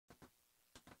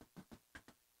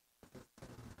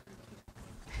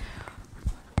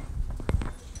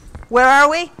Where are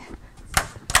we?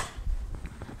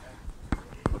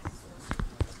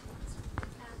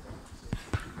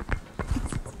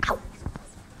 Ow.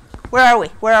 Where are we?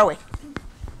 Where are we?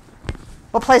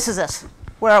 What place is this?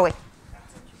 Where are we?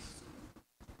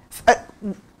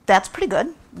 That's pretty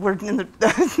good. We're in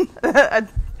the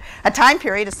a time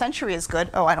period, a century is good.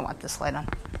 Oh, I don't want this light on.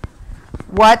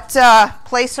 What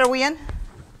place are we in?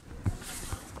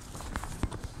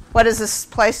 What is this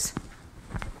place?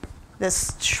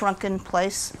 This shrunken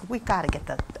place? We've got to get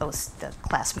the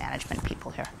class management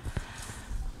people here.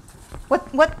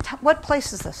 What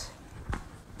place is this?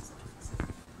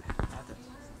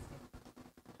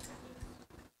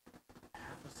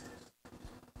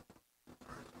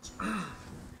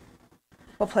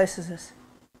 What place is this?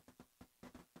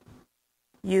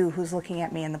 You, who's looking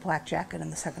at me in the black jacket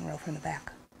in the second row from the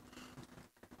back.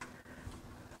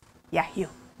 Yeah, you.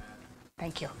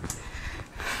 Thank you.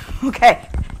 Okay.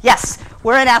 Yes,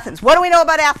 we're in Athens. What do we know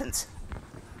about Athens?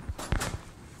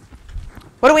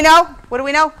 What do we know? What do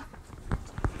we know?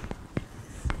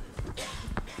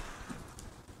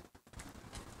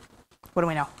 What do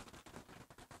we know?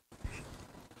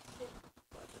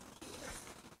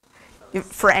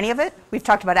 For any of it? We've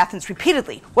talked about Athens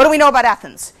repeatedly. What do we know about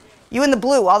Athens? You in the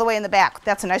blue, all the way in the back.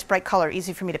 That's a nice bright color,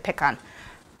 easy for me to pick on.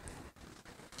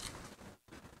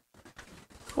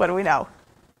 What do we know?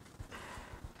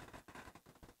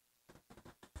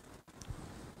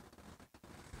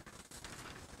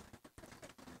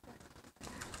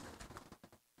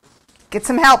 Get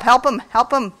some help. Help him.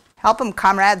 Help him. Help him,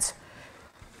 comrades.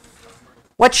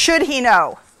 What should he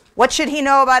know? What should he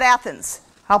know about Athens?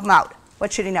 Help him out.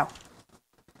 What should he know?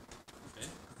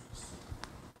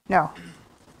 No.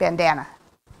 Bandana.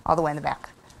 All the way in the back.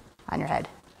 On your head.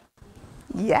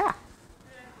 Yeah.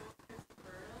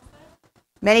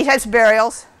 Many types of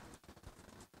burials.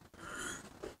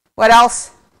 What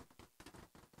else?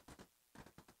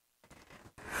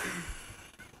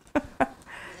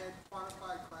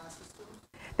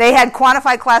 They had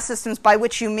quantified class systems, by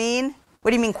which you mean?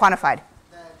 What do you mean quantified?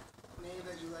 That name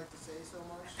that you like to say so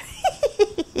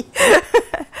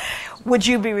much. Would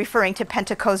you be referring to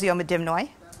Pentacosiomedimnoi?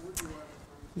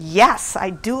 Yes,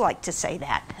 I do like to say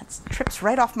that. It trips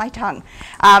right off my tongue.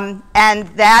 And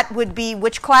that would be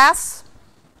which class?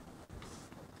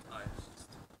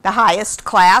 The highest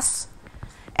class.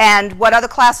 And what other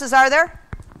classes are there?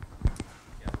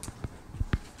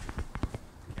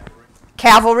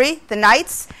 Cavalry, the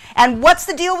knights. And what's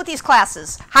the deal with these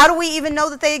classes? How do we even know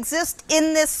that they exist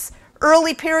in this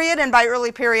early period? And by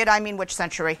early period, I mean which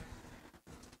century?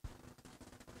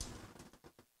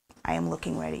 I am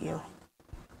looking right at you.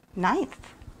 9th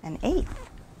and 8th.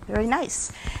 Very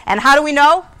nice. And how do we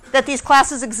know that these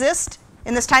classes exist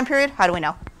in this time period? How do we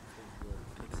know?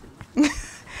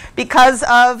 Because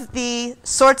of the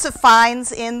sorts of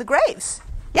finds in the graves.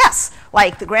 Yes,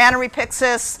 like the granary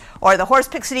pyxis or the horse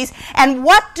pyxides. And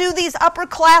what do these upper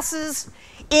classes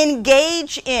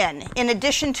engage in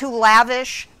addition to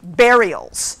lavish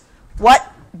burials?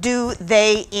 What do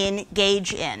they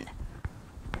engage in?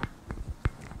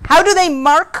 How do they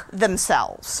mark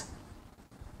themselves?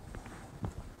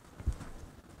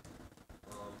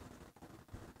 I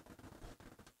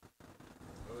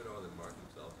don't know how they mark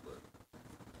themselves, but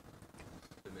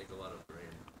they make a lot of grain.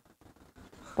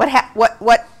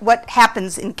 What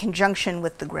happens in conjunction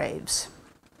with the graves?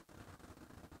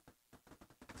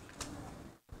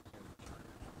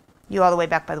 You all the way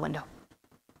back by the window.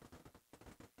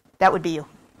 That would be you.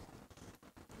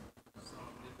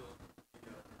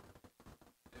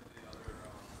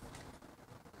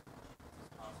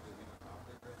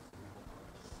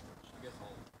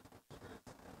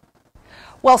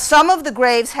 Well, some of the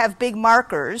graves have big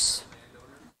markers.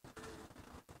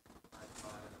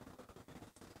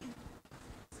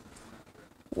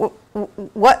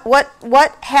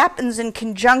 What happens in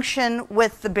conjunction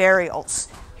with the burials?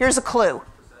 Here's a clue.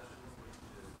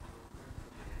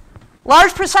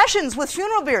 Large processions with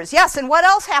funeral biers, yes. And what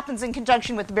else happens in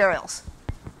conjunction with the burials?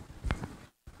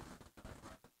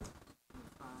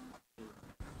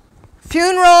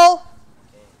 Funeral.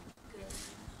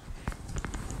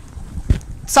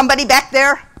 Somebody back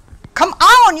there? Come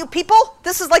on, you people.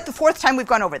 This is like the 4th time we've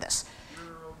gone over this.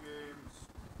 Funeral games.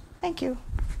 Thank you.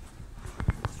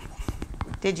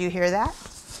 Did you hear that?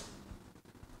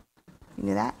 You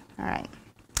knew that? All right.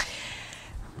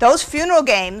 Those funeral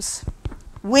games,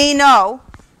 we know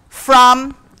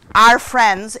from our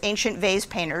friends, ancient vase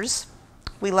painters.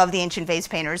 We love the ancient vase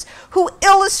painters, who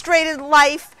illustrated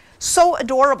life so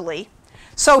adorably.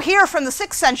 So here from the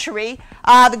 6th century,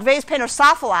 the vase painter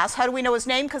Sophilas, how do we know his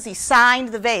name? Because he signed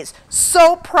the vase.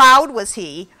 So proud was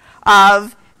he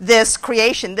of this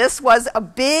creation. This was a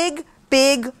big,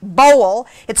 big bowl.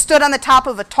 It stood on the top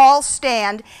of a tall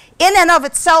stand. In and of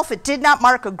itself, it did not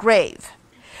mark a grave.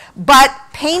 But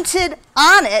painted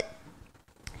on it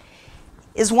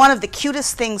is one of the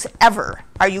cutest things ever.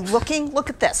 Are you looking? Look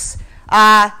at this.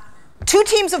 Two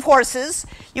teams of horses.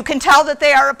 You can tell that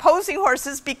they are opposing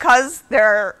horses because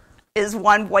there is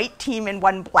one white team and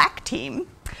one black team.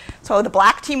 So the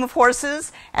black team of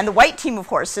horses and the white team of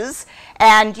horses.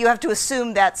 And you have to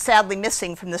assume that sadly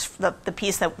missing from this, the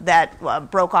piece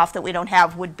that broke off that we don't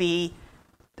have would be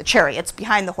the chariots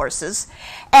behind the horses.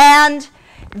 And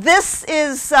this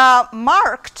is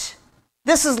marked,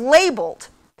 this is labeled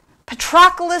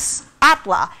Patroclus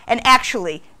Atla. And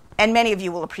actually, and many of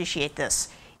you will appreciate this,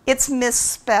 it's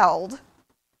misspelled.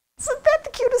 Isn't that the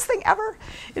cutest thing ever?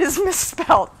 It is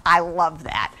misspelled. I love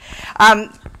that.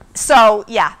 So,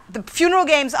 yeah, the funeral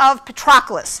games of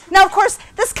Patroclus. Now, of course,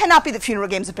 this cannot be the funeral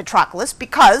games of Patroclus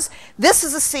because this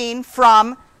is a scene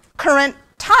from current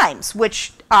times,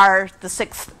 which are the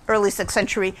early 6th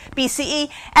century BCE.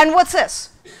 And what's this?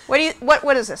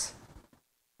 What is this?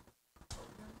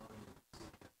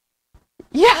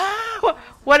 Yeah,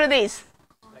 what are these?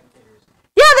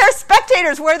 Yeah, they're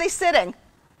spectators. Where are they sitting?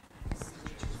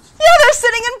 Yeah, they're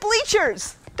sitting in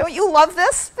bleachers. Don't you love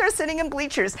this? They're sitting in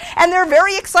bleachers. And they're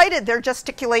very excited. They're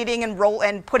gesticulating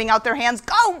and putting out their hands.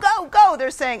 Go, go, go.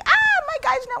 They're saying, my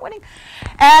guy's not winning.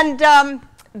 And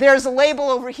there's a label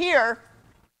over here.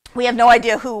 We have no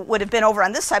idea who would have been over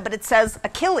on this side, but it says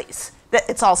Achilles.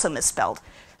 It's also misspelled.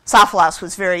 Sophocles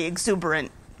was very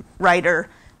exuberant writer,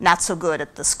 not so good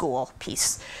at the school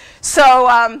piece.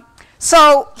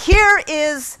 So here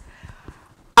is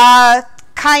a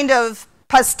kind of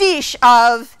pastiche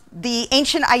of the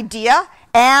ancient idea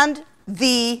and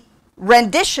the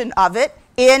rendition of it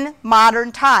in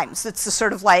modern times. It's a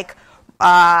sort of like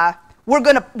we're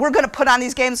gonna put on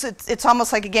these games. It's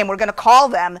almost like a game. We're gonna call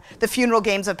them the funeral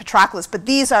games of Patroclus, but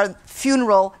these are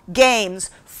funeral games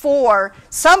for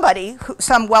somebody,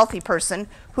 some wealthy person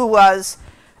who was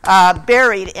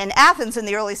buried in Athens in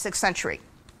the early 6th century.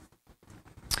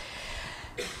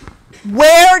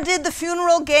 Where did the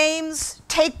funeral games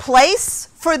take place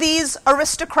for these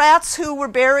aristocrats who were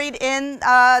buried in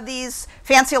these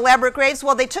fancy elaborate graves?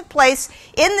 Well, they took place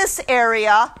in this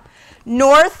area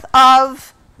north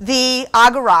of the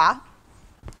Agora,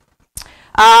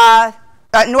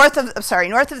 north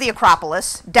of the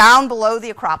Acropolis, down below the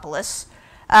Acropolis,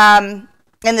 in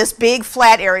this big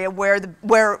flat area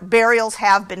where burials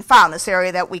have been found, this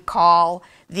area that we call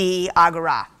the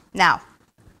Agora. Now,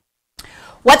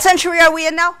 what century are we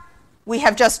in now? We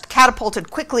have just catapulted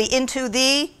quickly into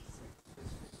the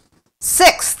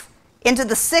 6th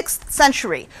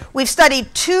century. We've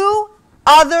studied two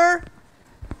other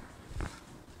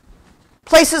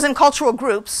places and cultural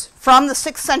groups from the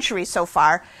 6th century so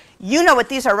far. You know what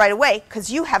these are right away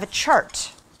because you have a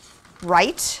chart,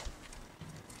 right?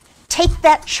 Take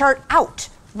that chart out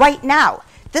right now.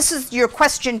 This is your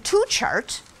question 2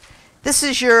 chart. This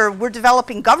is your we're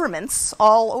developing governments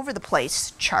all over the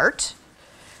place chart.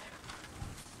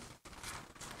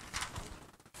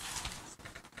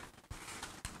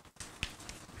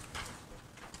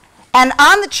 And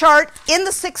on the chart in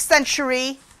the 6th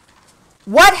century,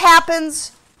 what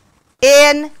happens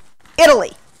in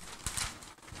Italy?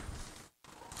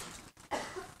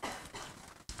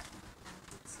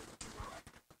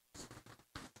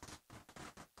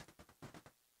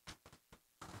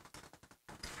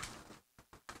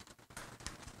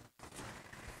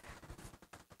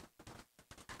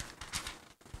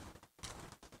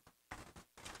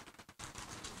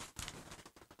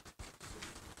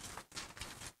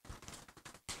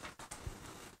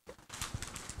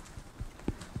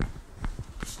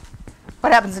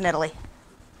 What happens in Italy?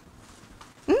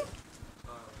 Rome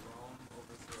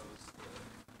overthrows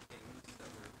the kings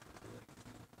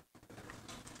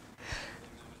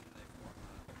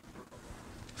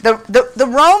that were The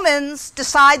Romans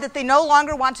decide that they no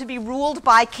longer want to be ruled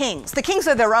by kings. The kings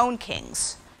are their own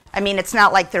kings. I mean, it's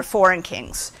not like they're foreign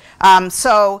kings.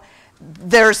 So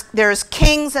there's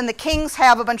kings, and the kings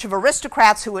have a bunch of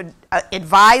aristocrats who would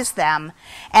advise them,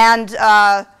 and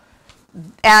the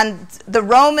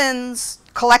Romans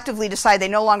collectively decide they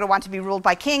no longer want to be ruled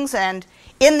by kings, and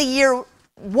in the year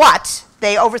what?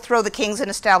 They overthrow the kings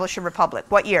and establish a republic.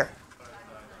 What year?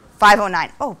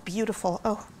 509. Oh, beautiful.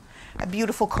 Oh, a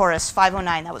beautiful chorus.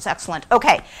 509. That was excellent.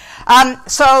 Okay.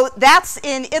 So that's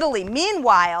in Italy.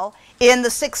 Meanwhile, in the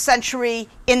 6th century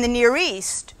in the Near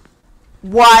East,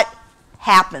 what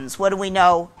happens? What do we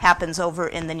know happens over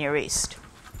in the Near East?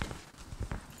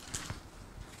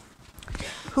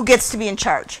 Who gets to be in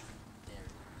charge?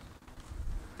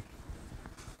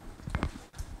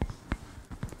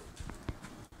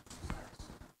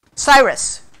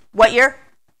 Cyrus, what year?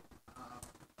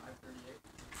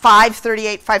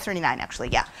 538, 539 actually,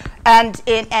 yeah.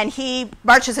 And he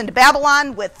marches into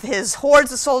Babylon with his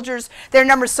hordes of soldiers. Their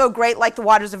numbers so great, like the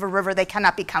waters of a river, they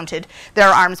cannot be counted. There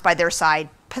are arms by their side,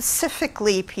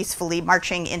 pacifically, peacefully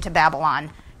marching into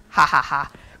Babylon. Ha ha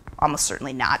ha. Almost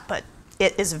certainly not, but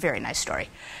it is a very nice story.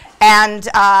 And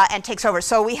takes over.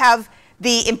 So we have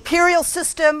the imperial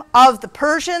system of the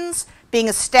Persians being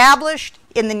established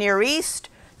in the Near East,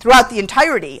 throughout the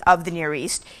entirety of the Near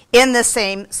East, in the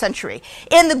same century.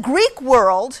 In the Greek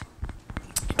world,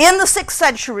 in the 6th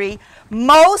century,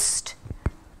 most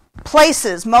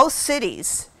places, most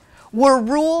cities, were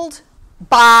ruled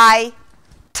by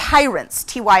tyrants,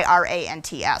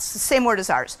 T-Y-R-A-N-T-S, the same word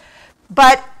as ours.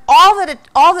 But all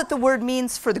that the word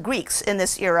means for the Greeks in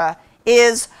this era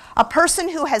is a person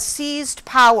who has seized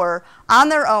power on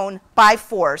their own by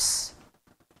force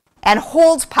and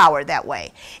holds power that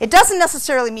way. It doesn't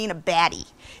necessarily mean a baddie.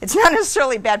 It's not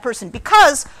necessarily a bad person,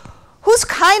 because who's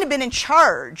kind of been in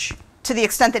charge to the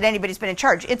extent that anybody's been in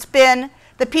charge? It's been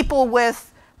the people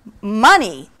with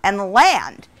money and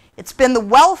land. It's been the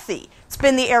wealthy. It's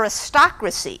been the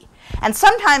aristocracy. And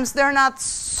sometimes they're not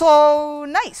so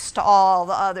nice to all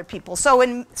the other people. So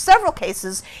in several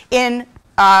cases in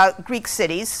Greek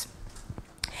cities,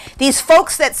 these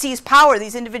folks that seize power,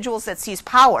 these individuals that seize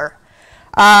power,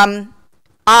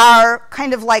 are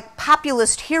kind of like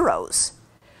populist heroes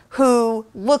who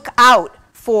look out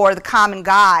for the common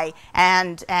guy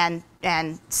and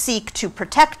seek to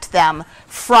protect them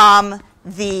from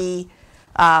the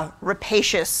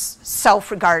rapacious,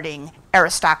 self-regarding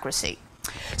aristocracy.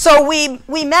 So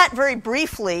we met very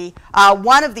briefly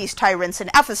one of these tyrants in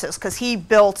Ephesus, because he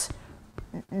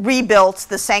rebuilt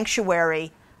the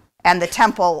sanctuary and the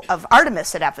temple of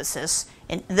Artemis at Ephesus,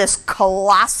 in this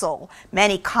colossal,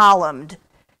 many-columned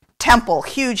temple,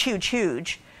 huge, huge,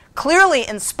 huge, clearly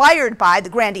inspired by the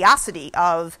grandiosity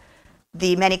of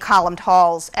the many-columned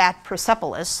halls at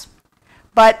Persepolis,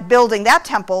 but building that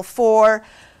temple for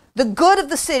the good of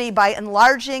the city by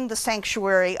enlarging the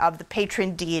sanctuary of the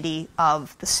patron deity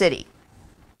of the city.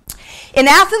 In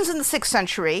Athens in the 6th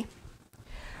century,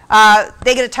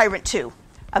 they get a tyrant too,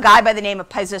 a guy by the name of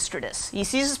Pisistratus. He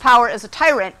seizes power as a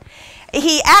tyrant.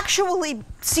 He actually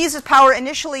seizes power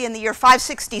initially in the year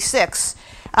 566.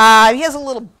 He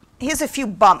has a few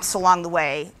bumps along the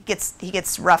way. He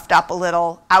gets roughed up a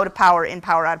little, out of power, in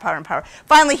power, out of power, in power.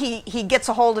 Finally, he gets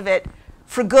a hold of it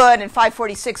for good in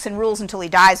 546 and rules until he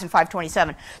dies in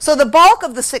 527. So the bulk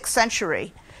of the 6th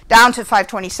century, down to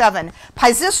 527,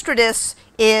 Pisistratus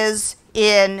is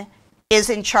in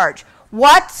charge.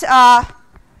 What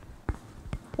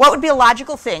would be a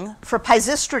logical thing for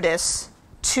Pisistratus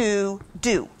to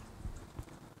do?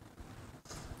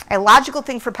 A logical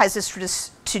thing for Pisistratus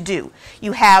to do.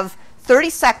 You have 30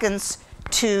 seconds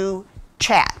to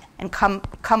chat and come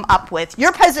up with,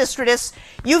 you're Pisistratus,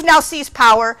 you've now seized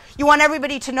power, you want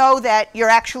everybody to know that you're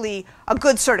actually a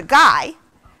good sort of guy,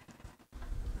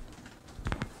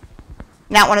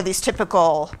 not one of these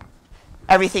typical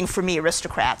everything for me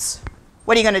aristocrats.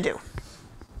 What are you going to do?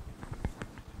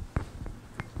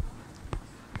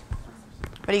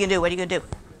 What are you going to do? What are you going to do?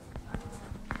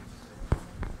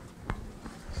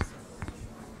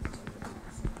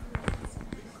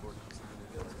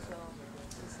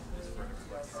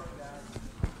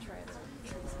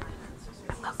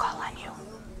 I'll call on you.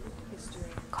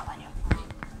 Call on you.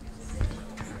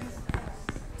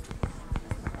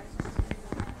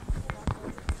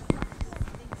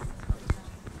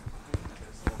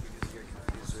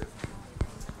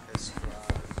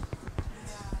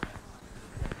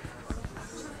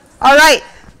 All right.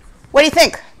 What do you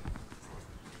think?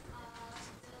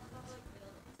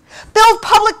 Build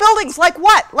public buildings. Like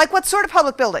what? Like what sort of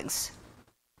public buildings?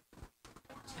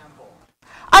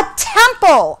 A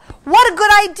temple. What a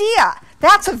good idea.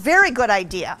 That's a very good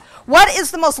idea. What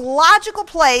is the most logical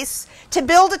place to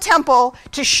build a temple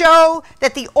to show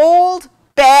that the old,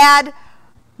 bad,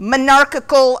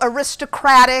 monarchical,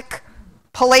 aristocratic,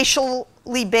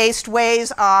 palatially based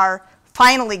ways are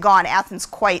finally gone? Athens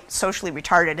quite socially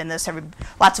retarded in this.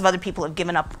 Lots of other people have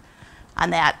given up on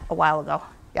that a while ago.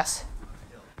 Yes?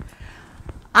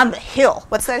 On the hill.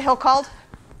 What's that hill called?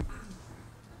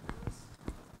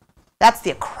 That's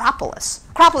the Acropolis.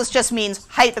 Acropolis just means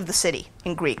height of the city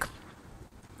in Greek.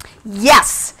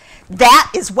 Yes,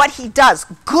 that is what he does.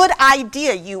 Good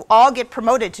idea. You all get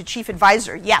promoted to chief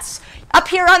advisor. Yes. Up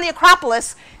here on the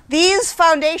Acropolis, these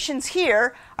foundations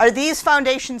here are these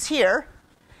foundations here.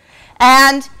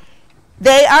 And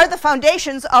they are the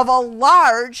foundations of a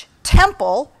large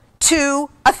temple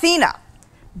to Athena,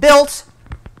 built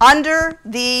under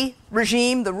the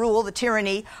regime, the rule, the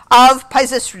tyranny of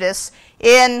Pisistratus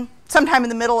in sometime in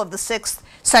the middle of the 6th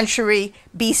century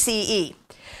BCE.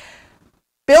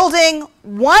 Building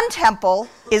one temple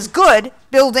is good.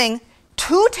 Building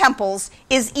 2 temples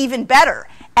is even better.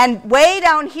 And way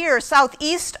down here,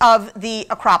 southeast of the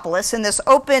Acropolis, in this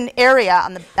open area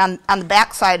on the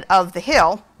backside of the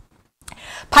hill,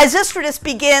 Pisistratus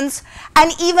begins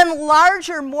an even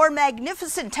larger, more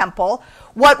magnificent temple,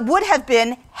 what would have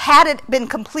been, had it been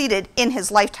completed in his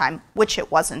lifetime, which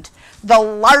it wasn't, the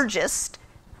largest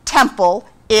temple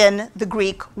in the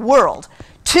Greek world,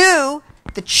 to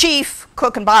the chief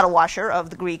cook and bottle washer of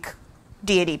the Greek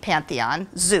deity pantheon,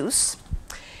 Zeus.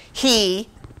 He,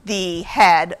 the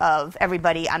head of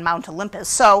everybody on Mount Olympus.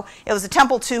 So it was a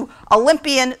temple to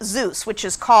Olympian Zeus, which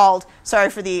is called, sorry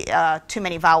for the too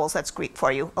many vowels, that's Greek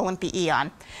for you,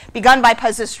 Olympion, begun by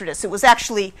Pisistratus. It was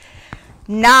actually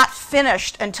not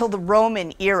finished until the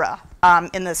Roman era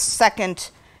in the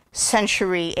 2nd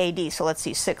century AD. So let's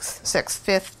see, 6th,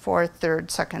 5th, 4th, 3rd,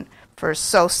 2nd, 1st.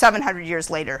 So 700 years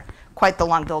later. Quite the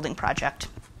long building project.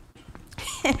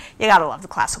 You gotta love the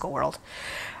classical world.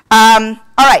 All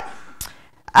right.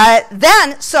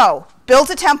 So built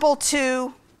a temple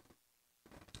to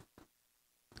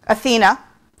Athena,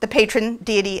 the patron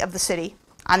deity of the city,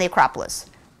 on the Acropolis.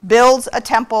 Builds a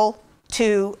temple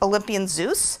to Olympian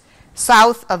Zeus,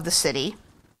 south of the city.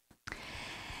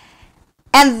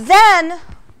 And then,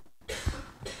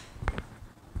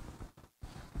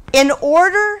 in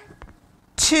order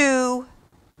to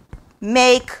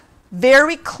make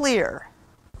very clear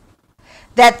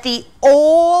that the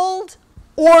old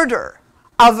order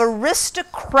of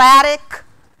aristocratic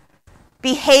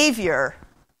behavior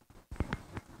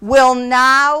will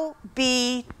now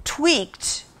be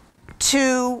tweaked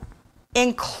to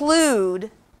include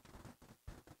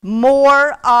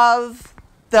more of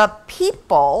the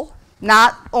people,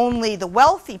 not only the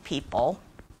wealthy people.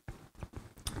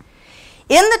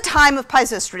 In the time of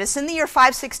Pisistratus, in the year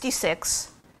 566,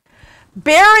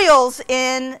 burials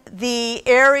in the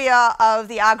area of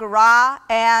the Agora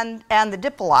and the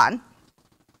Dipylon,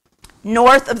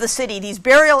 north of the city, these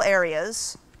burial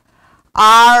areas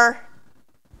are,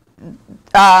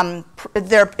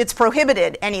 it's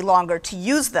prohibited any longer to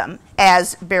use them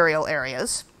as burial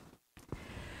areas.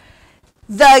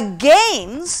 The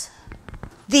games,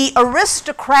 the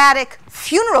aristocratic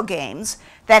funeral games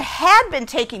that had been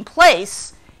taking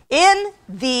place in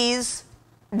these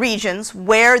regions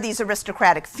where these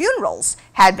aristocratic funerals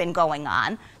had been going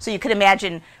on. So you could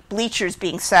imagine bleachers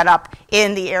being set up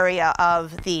in the area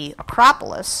of the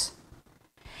Acropolis.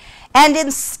 And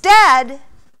instead,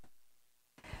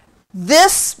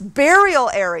 this burial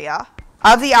area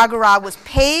of the Agora was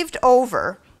paved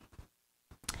over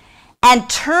and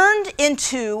turned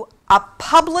into a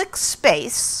public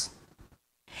space.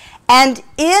 And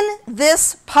in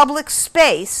this public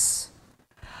space,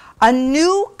 a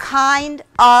new kind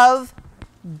of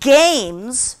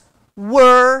games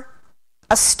were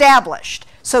established.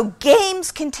 So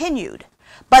games continued.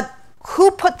 But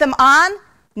who put them on?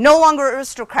 No longer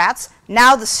aristocrats,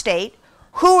 now the state.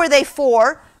 Who are they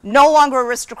for? No longer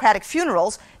aristocratic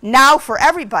funerals, now for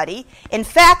everybody. In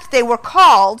fact, they were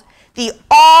called the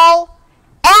All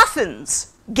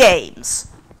Athens Games,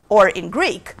 or in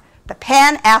Greek, the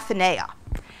Pan-Athenaea.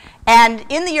 And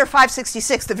in the year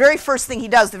 566, the very first thing he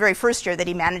does, the very first year that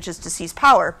he manages to seize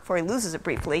power, before he loses it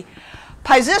briefly,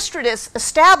 Pisistratus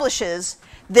establishes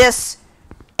this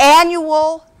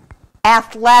annual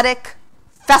athletic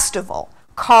festival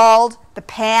called the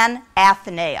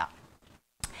Pan-Athenaea.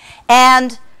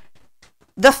 And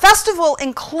the festival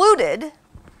included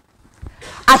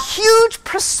a huge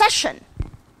procession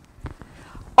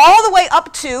all the way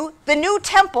up to the new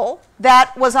temple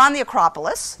that was on the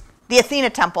Acropolis, the Athena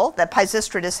temple that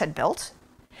Pisistratus had built.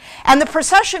 And the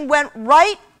procession went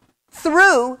right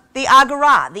through the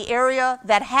Agora, the area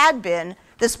that had been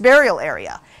this burial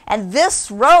area. And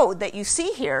this road that you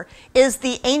see here is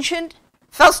the ancient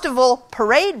festival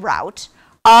parade route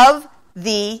of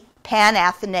the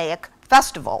Pan-Athenaic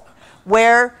festival,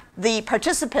 where the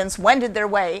participants wended their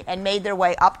way and made their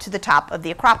way up to the top of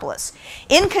the Acropolis.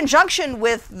 In conjunction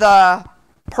with the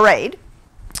parade,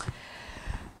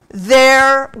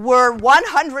 there were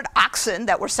 100 oxen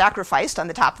that were sacrificed on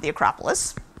the top of the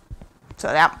Acropolis. So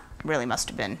that really must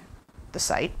have been the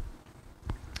site.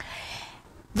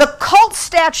 The cult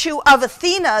statue of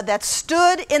Athena that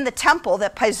stood in the temple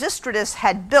that Pisistratus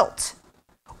had built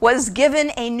was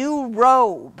given a new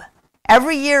robe.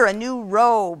 Every year a new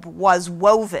robe was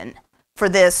woven for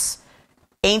this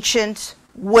ancient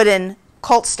wooden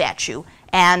cult statue,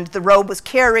 and the robe was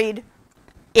carried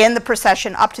in the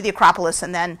procession up to the Acropolis,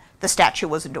 and then the statue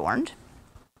was adorned.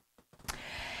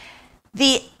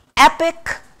 The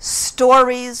epic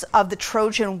stories of the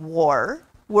Trojan War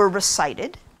were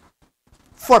recited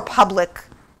for public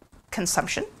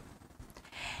consumption,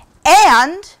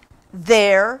 and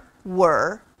there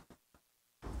were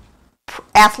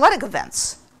athletic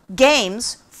events,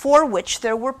 games for which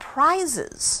there were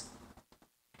prizes.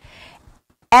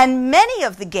 And many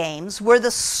of the games were the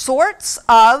sorts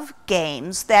of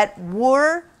games that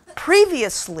were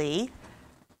previously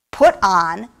put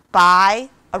on by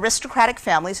aristocratic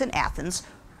families in Athens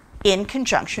in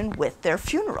conjunction with their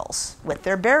funerals, with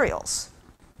their burials.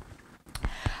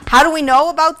 How do we know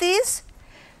about these?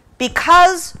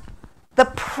 Because the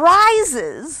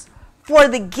prizes for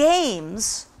the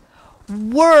games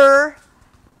were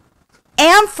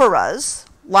amphoras,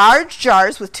 large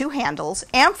jars with two handles,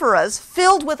 amphoras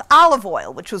filled with olive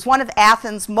oil, which was one of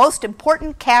Athens' most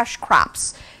important cash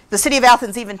crops. The city of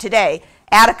Athens, even today,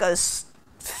 Attica is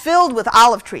filled with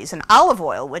olive trees, and olive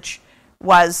oil, which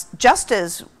was just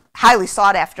as highly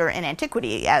sought after in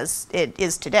antiquity as it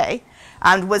is today,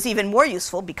 and was even more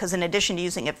useful because in addition to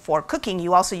using it for cooking,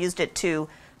 you also used it to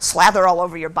slather all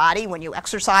over your body when you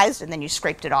exercised, and then you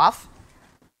scraped it off.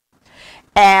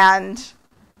 And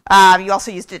you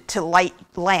also used it to light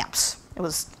lamps. It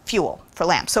was fuel for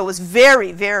lamps. So it was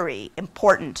very, very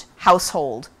important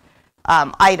household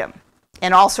item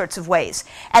in all sorts of ways.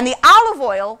 And the olive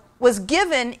oil was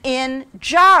given in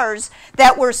jars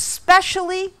that were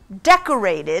specially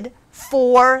decorated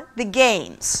for the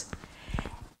games.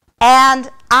 And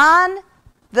on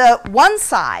the one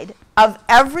side of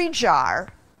every jar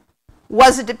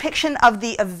was a depiction of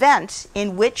the event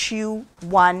in which you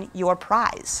won your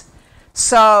prize.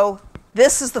 So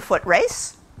this is the foot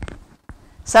race.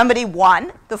 Somebody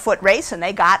won the foot race and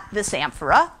they got this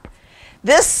amphora.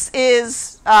 This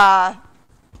is, now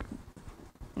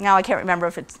I can't remember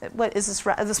if it's, what is this?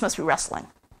 This must be wrestling.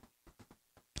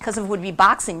 Because if it would be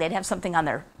boxing, they'd have something on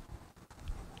their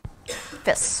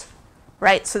fists,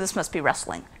 right? So this must be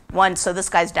wrestling. One, so this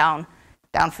guy's down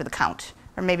for the count.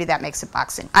 Or maybe that makes it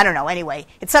boxing. I don't know. Anyway,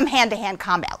 it's some hand-to-hand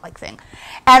combat-like thing.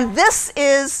 And this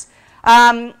is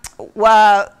the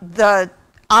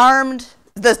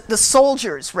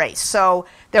soldiers' race. So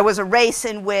there was a race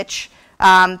in which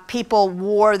people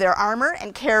wore their armor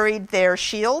and carried their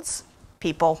shields.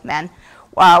 People, men,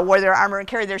 wore their armor and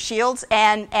carried their shields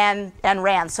and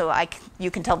ran. So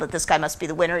you can tell that this guy must be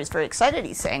the winner. He's very excited.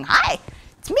 He's saying, "Hi,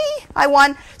 it's me. I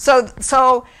won." So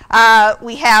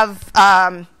we have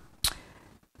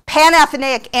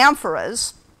Panathenaic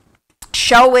amphoras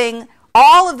showing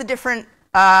all of the different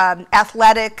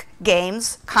athletic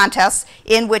games, contests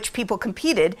in which people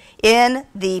competed in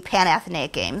the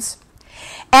Panathenaic Games.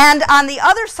 And on the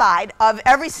other side of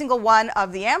every single one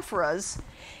of the amphoras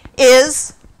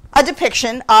is a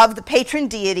depiction of the patron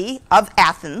deity of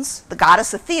Athens, the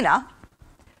goddess Athena,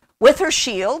 with her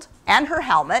shield and her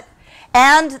helmet.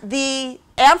 And the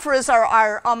amphoras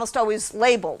are almost always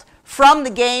labeled "From the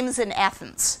Games in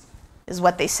Athens," is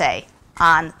what they say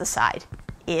on the side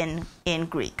in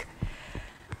Greek.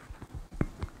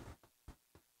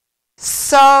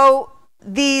 So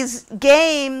these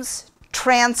games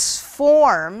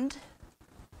transformed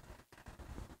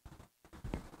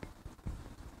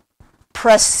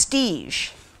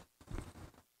prestige,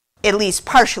 at least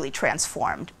partially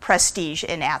transformed prestige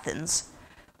in Athens.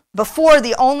 Before,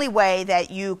 the only way that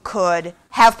you could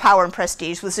have power and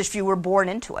prestige was if you were born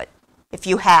into it, if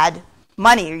you had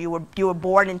money or you were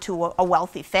born into a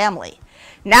wealthy family.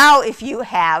 Now, if you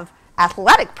have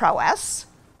athletic prowess,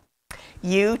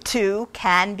 you too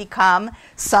can become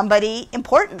somebody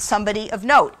important, somebody of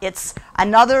note. It's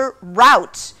another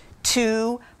route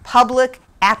to public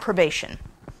approbation.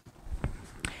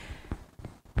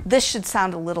 This should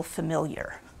sound a little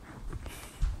familiar.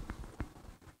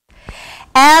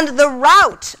 And the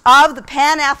route of the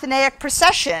Panathenaic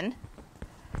procession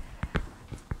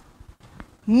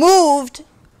moved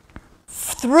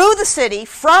through the city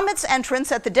from its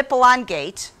entrance at the Dipylon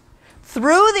Gate,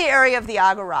 through the area of the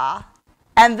Agora,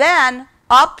 and then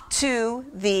up to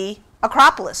the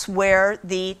Acropolis, where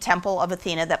the temple of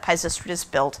Athena that Pisistratus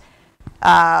built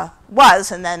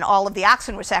was, and then all of the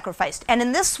oxen were sacrificed. And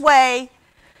in this way,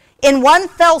 in one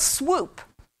fell swoop,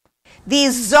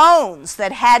 these zones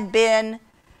that had been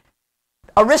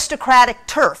aristocratic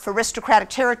turf, aristocratic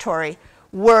territory,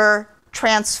 were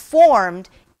transformed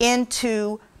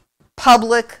into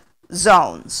public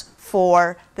zones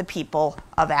for the people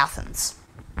of Athens.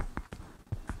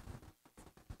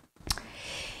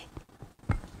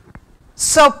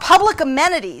 So public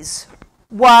amenities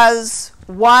was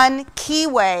one key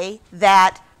way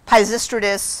that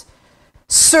Pisistratus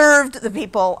served the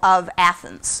people of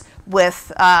Athens with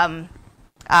the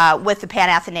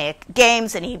Pan-Athenaic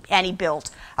Games, and he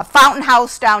built a fountain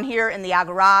house down here in the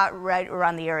Agora, right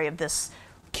around the area of this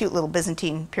cute little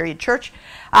Byzantine period church.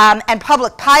 And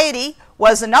public piety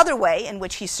was another way in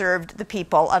which he served the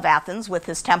people of Athens with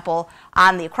his temple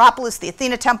on the Acropolis, the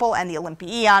Athena Temple, and the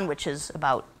Olympion, which is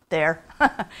about there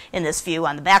in this view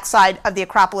on the backside of the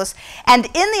Acropolis. And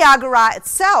in the Agora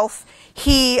itself,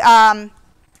 he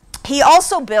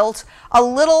also built a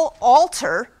little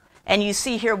altar, and you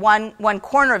see here one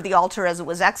corner of the altar as it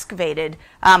was excavated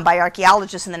by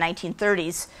archaeologists in the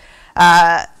 1930s.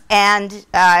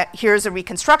 Here's a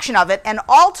reconstruction of it. An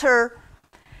altar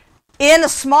in a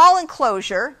small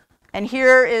enclosure, and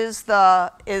here is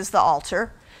the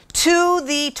altar, to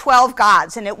the 12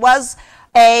 gods. And it was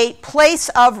a place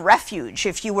of refuge.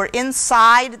 If you were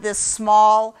inside this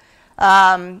small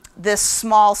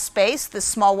space, this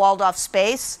small walled-off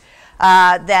space,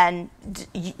 then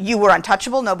you were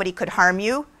untouchable. Nobody could harm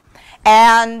you.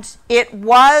 And it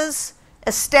was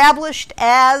established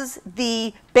as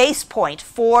the base point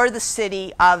for the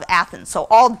city of Athens. So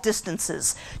all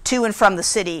distances to and from the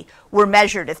city were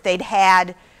measured. If they'd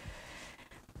had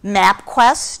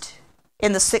MapQuest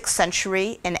in the 6th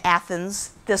century in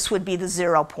Athens, this would be the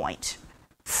 0 point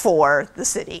for the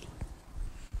city.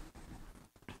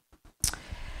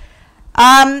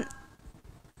 What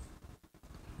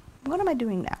am I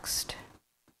doing next?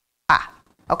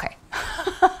 Okay.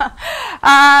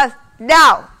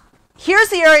 Now, here's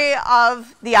the area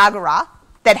of the Agora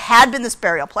that had been this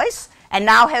burial place and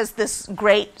now has this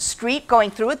great street going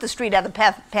through it, the street of the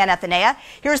Pan-Athenaea.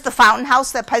 Here's the fountain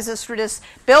house that Pisistratus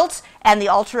built and the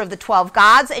altar of the 12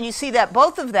 gods. And you see that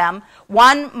both of them,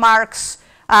 one marks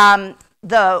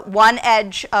the one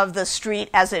edge of the street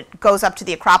as it goes up to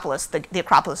the Acropolis. The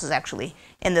Acropolis is actually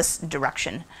in this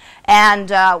direction. And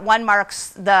one marks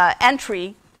the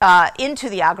entry into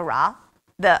the Agora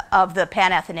of the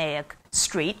Pan-Athenaic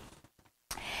street.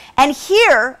 And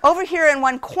here, over here in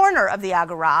one corner of the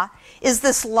Agora, is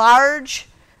this large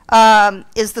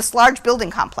building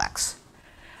complex.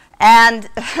 And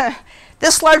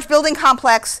this large building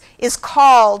complex is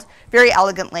called, very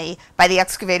elegantly, by the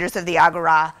excavators of the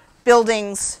Agora,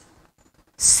 buildings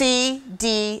C,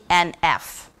 D, and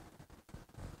F.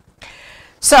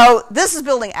 So this is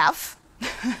building F.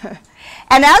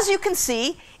 And as you can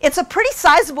see, it's a pretty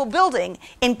sizable building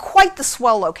in quite the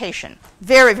swell location.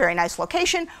 Very, very nice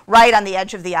location, right on the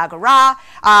edge of the Agora,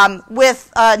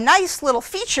 with a nice little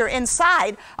feature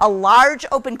inside, a large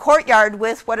open courtyard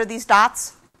with, what are these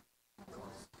dots?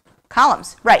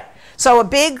 Columns, right. So a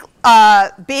big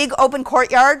open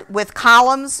courtyard with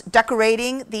columns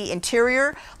decorating the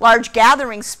interior, large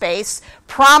gathering space,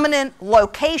 prominent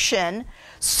location,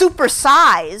 super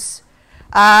size.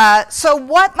 So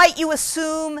what might you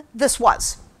assume this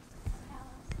was?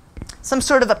 Some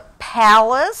sort of a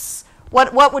palace.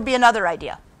 What would be another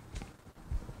idea?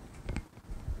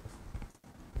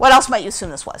 What else might you assume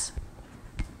this was?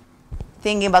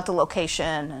 Thinking about the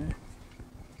location and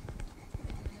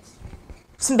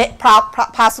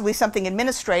possibly something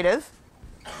administrative.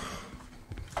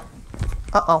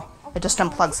 Uh-oh, I just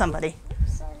unplugged somebody.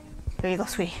 There you go,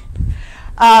 sweetie.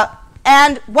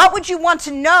 And what would you want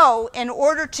to know in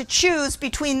order to choose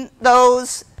between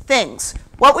those things?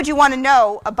 What would you want to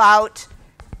know about,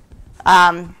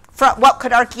 what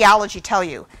could archaeology tell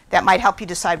you that might help you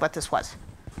decide what this was?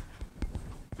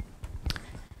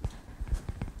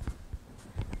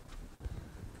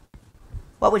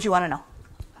 What would you want to know?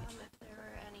 If there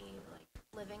were any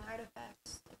living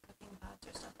artifacts, like cooking pots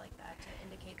or stuff like that, to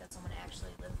indicate that someone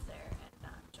actually lived there and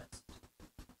not just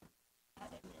had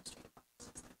administrative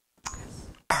offices.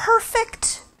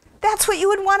 Perfect. That's what you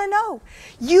would want to know.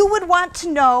 You would want to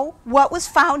know what was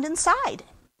found inside.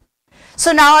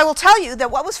 So now I will tell you that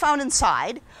what was found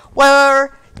inside were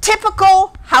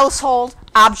typical household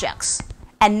objects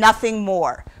and nothing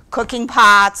more. Cooking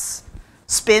pots,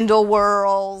 spindle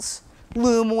whorls,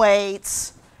 loom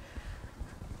weights,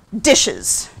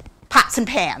 dishes, pots and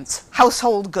pans,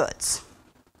 household goods.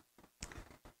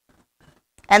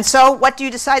 And so what do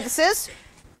you decide this is?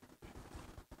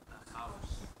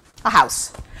 A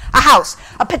house. A house.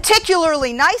 A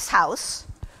particularly nice house,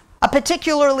 a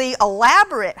particularly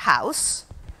elaborate house,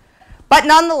 but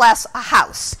nonetheless a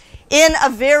house in a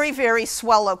very, very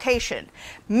swell location.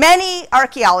 Many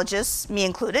archaeologists, me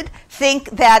included, think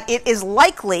that it is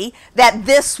likely that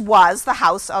this was the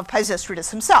house of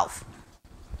Pisistratus himself.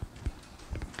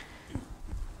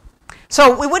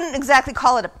 So we wouldn't exactly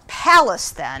call it a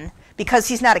palace then, because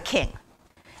he's not a king.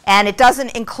 And it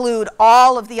doesn't include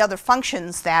all of the other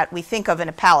functions that we think of in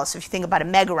a palace. If you think about a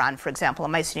megaron, for example, a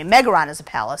Mycenaean megaron is a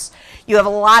palace, you have a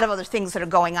lot of other things that are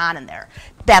going on in there.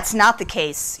 That's not the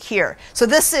case here. So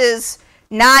this is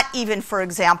not even, for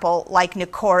example, like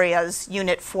Nicoria's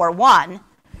Unit 4.1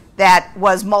 that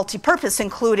was multi-purpose,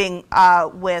 including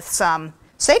with some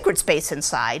sacred space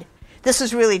inside. This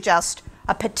is really just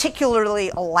a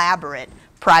particularly elaborate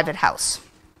private house.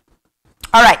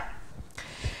 All right.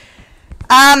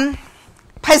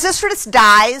 Pisistratus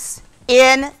dies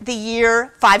in the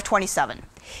year 527.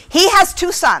 He has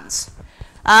two sons.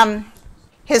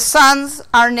 His sons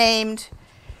are named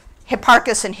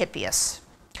Hipparchus and Hippias,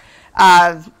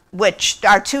 which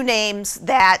are two names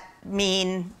that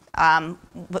mean,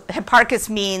 Hipparchus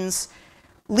means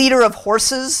leader of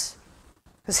horses,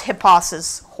 because hippos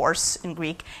is horse in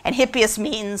Greek, and Hippias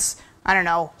means, I don't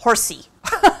know, horsey,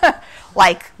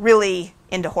 like really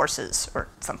into horses or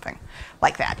something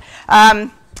like that.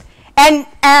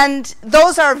 And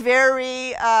those are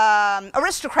very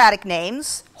aristocratic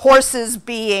names, horses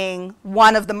being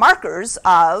one of the markers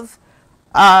of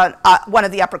one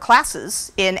of the upper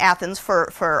classes in Athens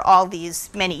for all these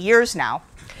many years now.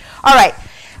 All right,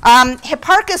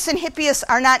 Hipparchus and Hippias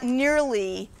are not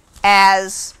nearly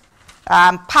as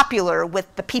popular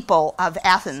with the people of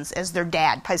Athens as their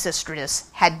dad, Pisistratus,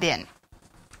 had been.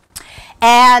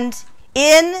 And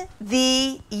in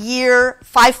the year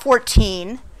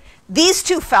 514, these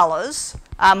two fellows,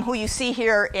 who you see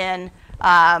here in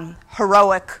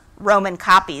heroic Roman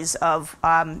copies of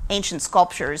ancient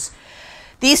sculptures,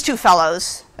 these two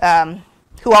fellows,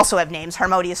 who also have names,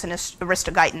 Harmodius and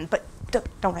Aristogeiton, but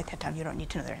don't write that down, you don't need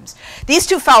to know their names. These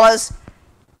two fellows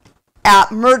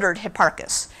murdered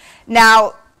Hipparchus.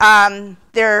 Now,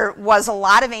 there was a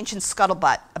lot of ancient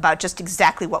scuttlebutt about just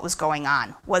exactly what was going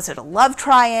on. Was it a love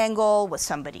triangle? Was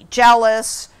somebody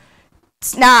jealous?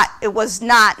 It was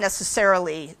not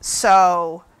necessarily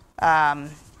so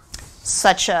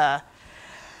such a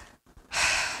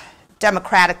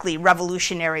democratically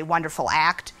revolutionary, wonderful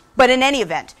act. But in any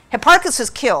event, Hipparchus is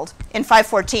killed in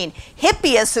 514.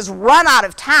 Hippias is run out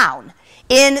of town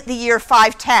in the year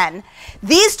 510.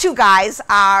 These two guys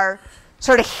are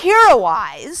sort of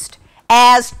heroized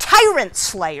as tyrant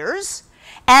slayers,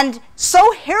 and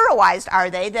so heroized are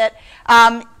they that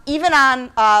even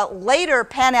on later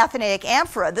Panathenaic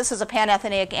amphora, this is a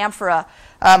Panathenaic amphora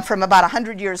from about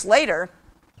 100 years later,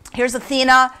 here's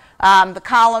Athena, the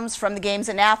columns from the games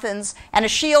in Athens, and a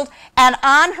shield, and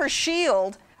on her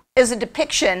shield is a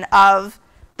depiction of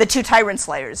the two tyrant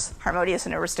slayers, Harmodius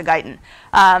and Aristogeiton.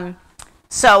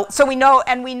 So we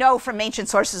know from ancient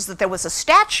sources that there was a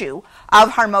statue of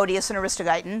Harmodius and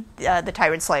Aristogeiton, the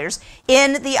tyrant slayers,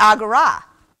 in the Agora.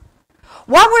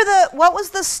 What was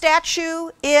the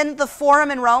statue in the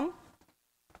Forum in Rome?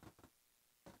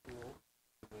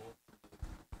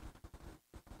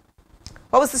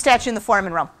 What was the statue in the Forum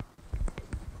in Rome?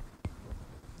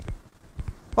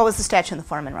 What was the statue in the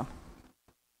Forum in Rome?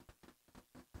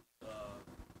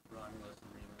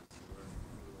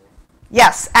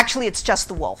 Yes, actually it's just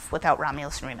the wolf without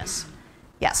Romulus and Remus.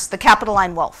 Yes, the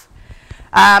Capitoline wolf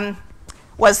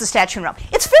was the statue in Rome.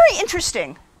 It's very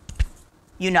interesting,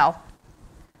 you know,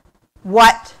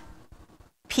 what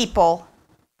people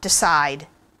decide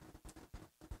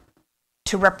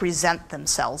to represent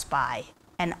themselves by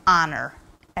and honor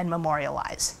and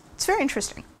memorialize. It's very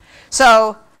interesting.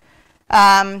 So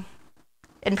in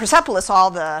Persepolis,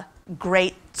 all the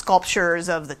great sculptures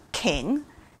of the king,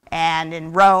 and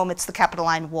in Rome, it's the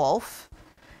Capitoline wolf.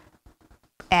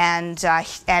 And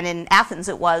in Athens,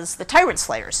 it was the tyrant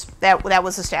slayers. That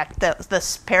was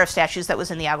the pair of statues that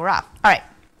was in the Agora. All right.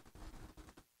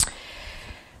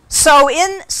 So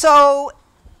in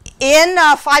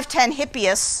 510,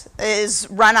 Hippias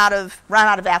is run out of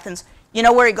Athens. You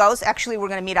know where he goes? Actually, we're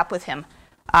going to meet up with him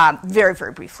very,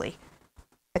 very briefly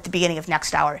at the beginning of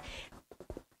next hour.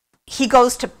 He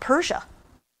goes to Persia.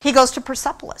 He goes to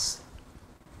Persepolis,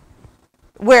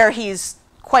 where he's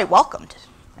quite welcomed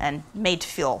and made to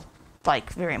feel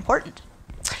like very important.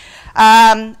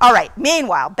 All right.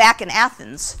 Meanwhile, back in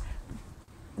Athens,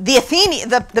 the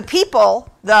people,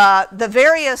 the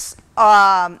various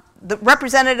the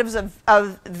representatives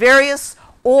of various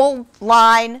old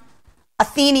line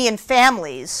Athenian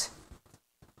families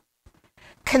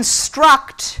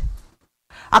construct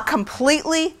a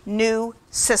completely new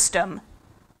system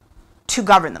to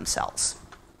govern themselves.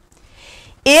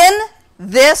 In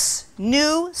this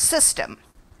new system,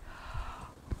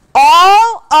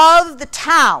 all of the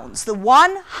towns, the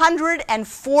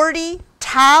 140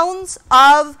 towns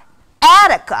of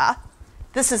Attica,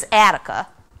 this is Attica,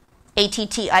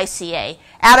 Attica.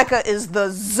 Attica is the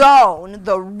zone,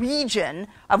 the region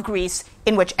of Greece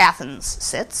in which Athens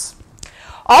sits.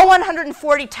 All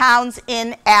 140 towns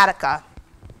in Attica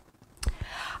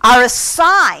are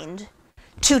assigned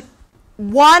to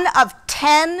one of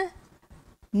 10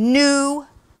 new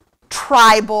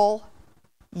tribal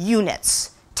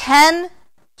units. 10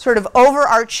 sort of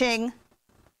overarching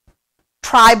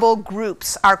tribal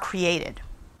groups are created.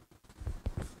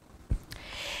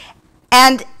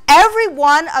 And every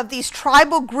one of these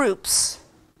tribal groups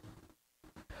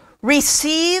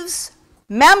receives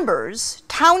members,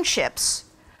 townships,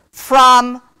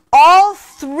 from all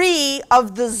 3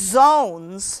 of the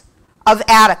zones of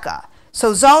Attica.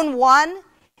 So zone 1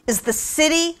 is the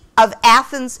city of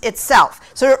Athens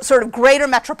itself, so sort of greater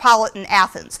metropolitan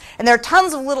Athens. And there are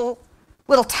tons of little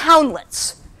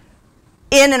townlets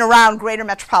in and around greater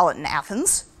metropolitan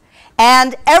Athens.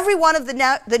 And every one of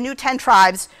the new 10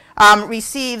 tribes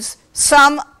receives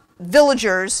some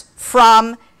villagers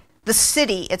from the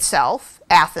city itself,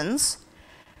 Athens,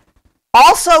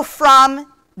 also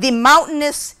from the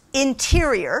mountainous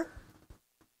interior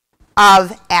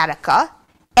of Attica,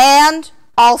 and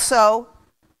also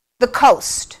the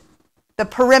coast, the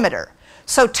perimeter.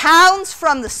 So towns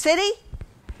from the city,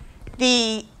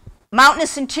 the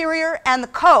mountainous interior, and the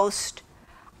coast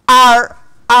are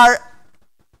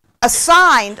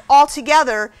assigned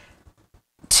altogether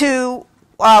to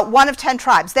one of 10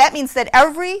 tribes. That means that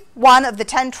every one of the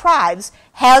 10 tribes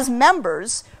has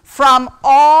members from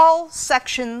all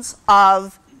sections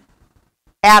of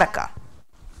Attica.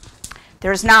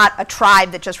 There's not a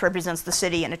tribe that just represents the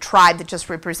city and a tribe that just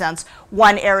represents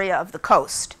one area of the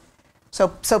coast.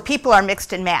 So people are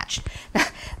mixed and matched.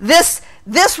 This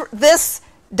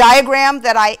diagram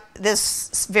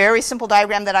this very simple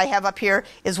diagram that I have up here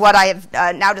is what I have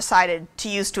now decided to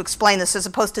use to explain this, as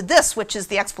opposed to this, which is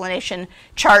the explanation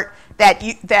chart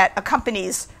that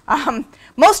accompanies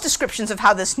most descriptions of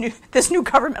how this new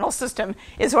governmental system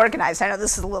is organized. I know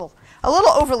this is a little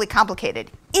overly complicated.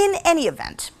 In any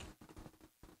event,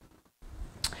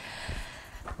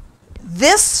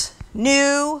 this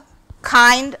new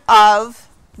kind of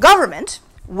government,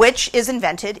 which is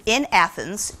invented in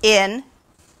Athens in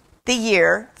the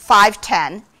year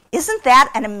 510, isn't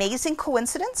that an amazing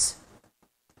coincidence?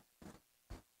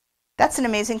 That's an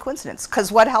amazing coincidence,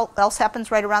 because what else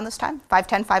happens right around this time?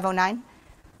 510, 509?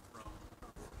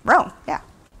 Rome, yeah.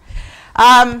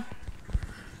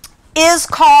 Is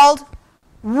called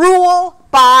rule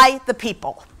by the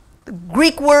people. The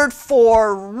Greek word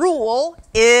for rule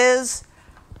is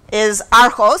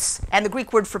archos, and the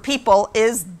Greek word for people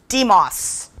is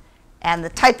demos. And the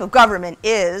type of government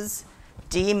is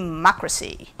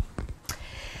democracy.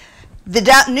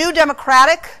 The new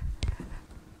democratic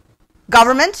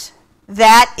government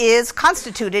that is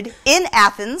constituted in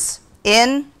Athens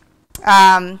in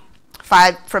from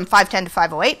 510 to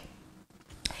 508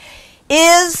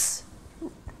 is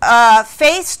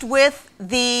faced with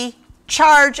the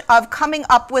charge of coming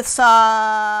up with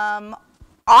some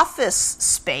office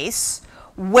space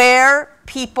where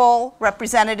people,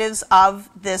 representatives of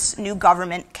this new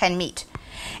government, can meet.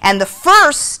 And the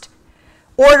first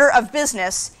order of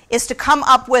business is to come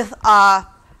up with an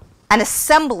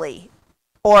assembly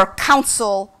or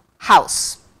council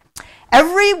house.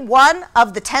 Every one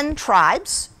of the 10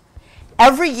 tribes,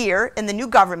 every year in the new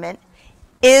government,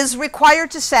 is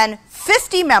required to send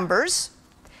 50 members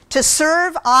to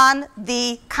serve on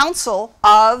the council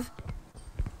of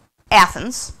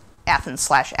Athens /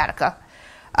 Attica,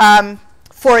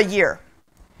 for a year.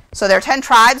 So there are 10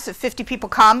 tribes. If 50 people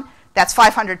come, that's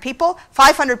 500 people.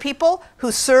 500 people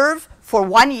who serve for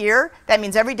 1 year. That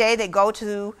means every day they go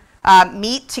to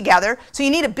meet together. So you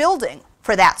need a building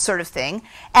for that sort of thing.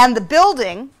 And the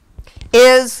building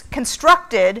is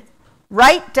constructed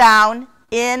right down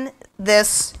in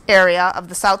this area of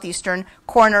the southeastern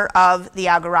corner of the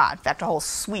Agora. In fact, a whole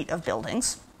suite of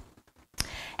buildings.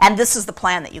 And this is the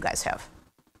plan that you guys have.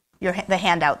 The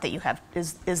handout that you have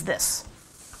is this.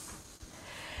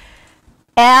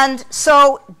 And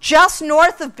so just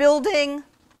north of building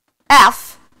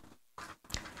F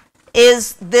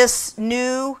is this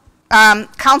new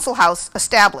council house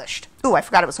established. Ooh, I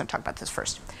forgot I was going to talk about this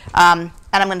first. And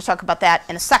I'm going to talk about that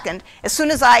in a second. As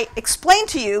soon as I explain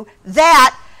to you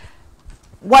that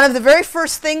one of the very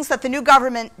first things that the new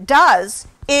government does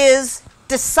is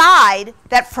decide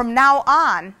that from now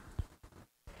on,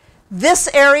 this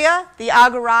area, the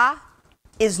Agora,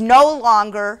 is no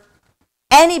longer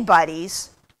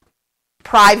anybody's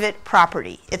private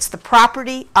property. It's the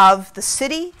property of the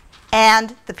city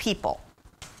and the people.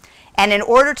 And in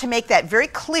order to make that very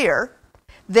clear,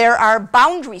 there are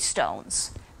boundary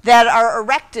stones that are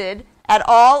erected at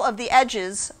all of the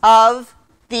edges of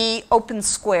the open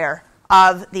square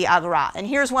of the agora. And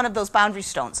here's one of those boundary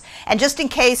stones. And just in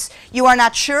case you are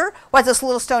not sure what this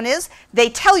little stone is, they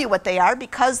tell you what they are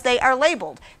because they are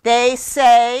labeled. They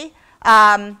say,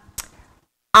 I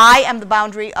am the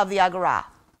boundary of the agora.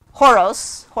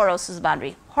 Horos is the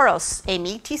boundary. Horos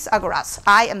emi tis agoras.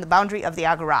 I am the boundary of the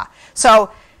agora.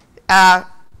 So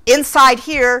inside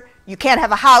here, you can't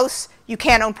have a house, you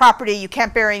can't own property, you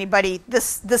can't bury anybody.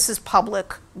 This is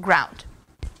public ground.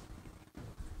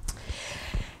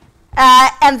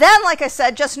 And then, like I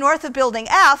said, just north of Building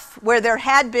F, where there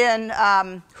had been,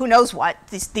 who knows what,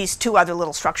 these two other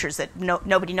little structures that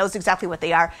nobody knows exactly what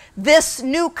they are, this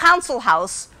new council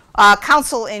house,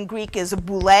 council in Greek is a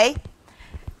boule,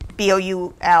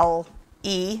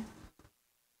 B-O-U-L-E,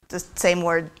 the same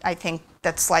word, I think,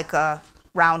 that's like a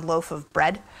round loaf of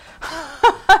bread.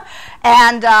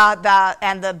 And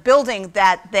the building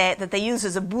that they use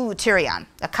is a bouleuterion,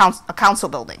 a council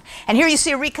building. And here you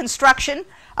see a reconstruction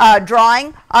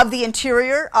drawing of the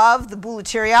interior of the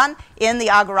bouleuterion in the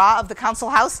agora of the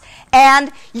council house.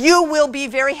 And you will be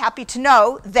very happy to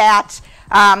know that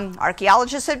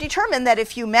archaeologists have determined that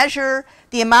if you measure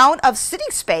the amount of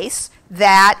sitting space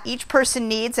that each person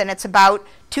needs, and it's about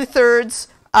 2/3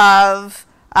 of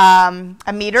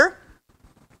a meter,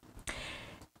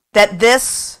 that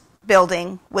this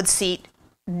building would seat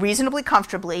reasonably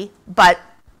comfortably, but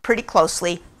pretty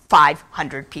closely,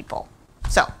 500 people.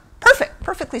 So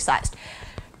perfectly sized.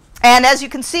 And as you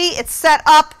can see, it's set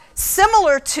up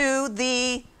similar to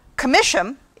the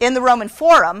comitium in the Roman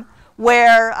Forum,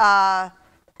 where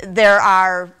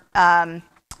there's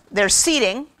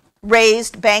seating,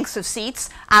 raised banks of seats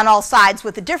on all sides,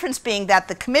 with the difference being that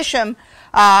the comitium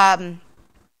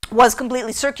was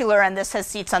completely circular, and this has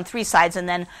seats on 3 sides and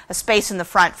then a space in the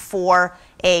front for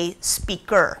a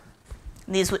speaker.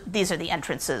 These are the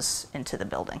entrances into the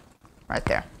building right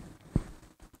there.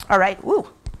 All right, woo.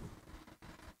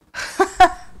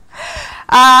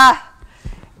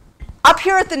 Up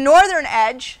here at the northern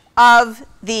edge of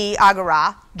the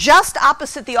agora, just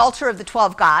opposite the altar of the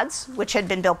 12 gods, which had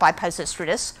been built by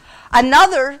Pisistratus,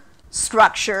 another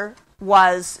structure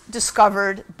was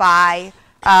discovered by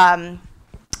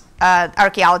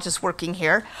archaeologists working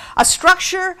here, a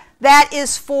structure that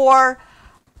is for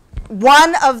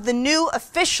one of the new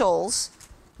officials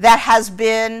that has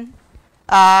been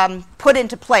put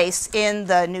into place in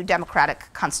the new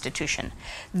democratic constitution.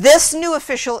 This new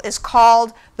official is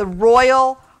called the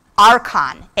Royal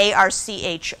Archon,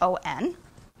 A-R-C-H-O-N.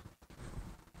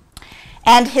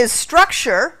 And his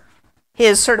structure,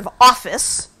 his sort of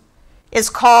office, is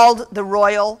called the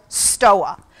Royal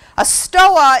Stoa. A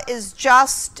stoa is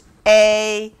just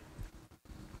a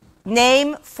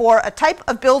name for a type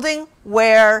of building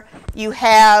where you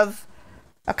have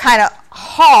a kind of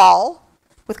hall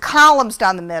with columns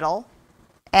down the middle,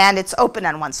 and it's open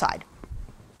on one side.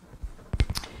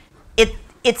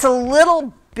 It's a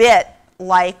little bit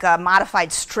like a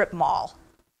modified strip mall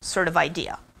sort of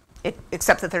idea,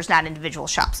 except that there's not individual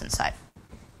shops inside.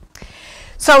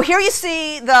 So here you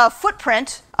see the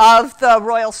footprint of the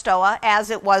Royal Stoa as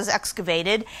it was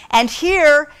excavated, and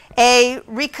here a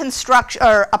reconstruction,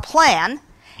 or a plan,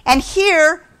 and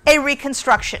here a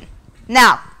reconstruction.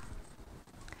 Now,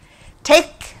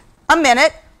 take a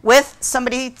minute with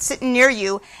somebody sitting near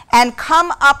you and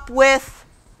come up with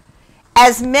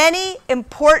as many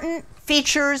important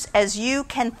features as you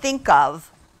can think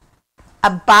of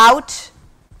about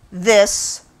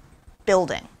this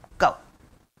building. Go.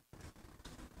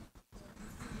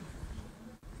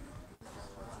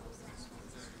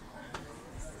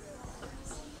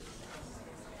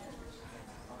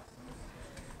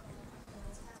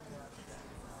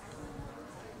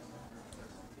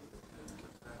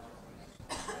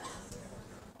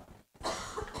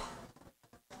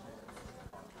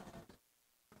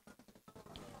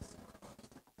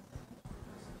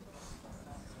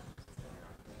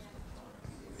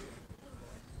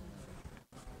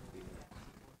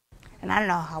 And I don't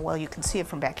know how well you can see it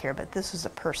from back here, but this is a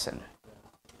person.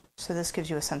 So this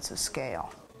gives you a sense of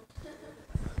scale.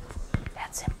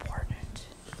 That's important.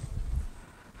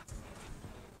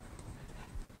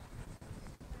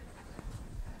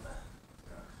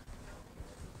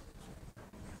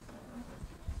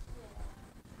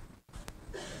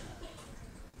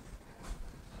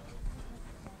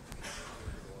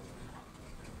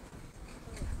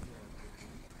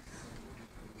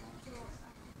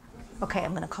 Okay,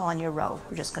 I'm going to call on your row.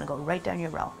 We're just going to go right down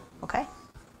your row, okay?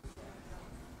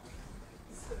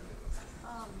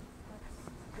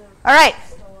 All right.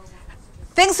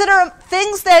 Things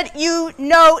that you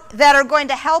note that are going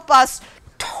to help us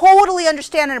totally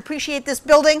understand and appreciate this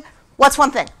building, what's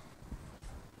one thing?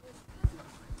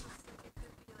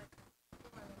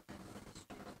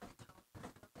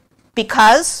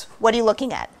 Because, what are you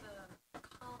looking at?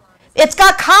 It's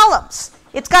got columns.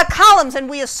 It's got columns, and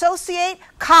we associate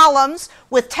columns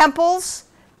with temples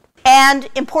and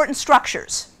important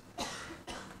structures.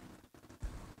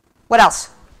 What else?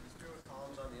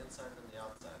 Columns on the inside than the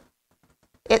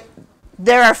outside.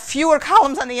 There are fewer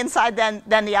columns on the inside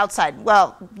than the outside.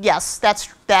 Well, yes,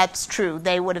 that's true.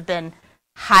 They would have been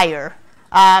higher.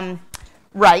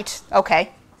 Right.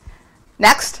 Okay.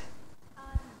 Next.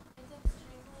 It's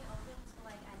extremely open, so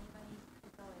like anybody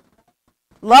could go in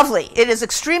there. Lovely. It is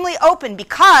extremely open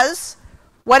because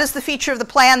what is the feature of the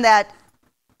plan that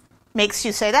makes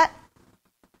you say that?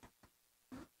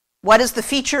 What is the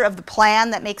feature of the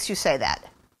plan that makes you say that?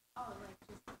 Oh, like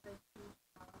just the huge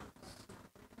columns.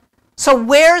 So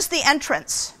where's the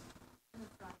entrance? In the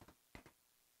front.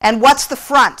 And what's the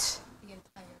front? The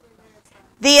entire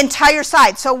The entire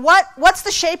side. So what's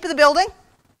the shape of the building?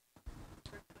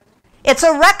 It's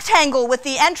a rectangle with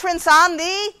the entrance on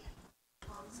the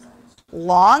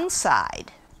long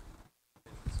side.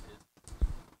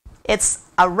 It's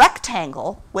a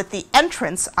rectangle with the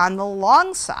entrance on the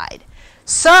long side.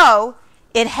 So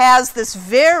it has this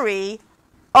very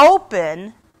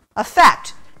open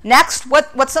effect. Next,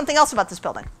 what's something else about this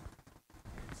building?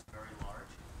 It's very large.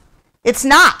 It's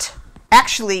not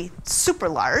actually super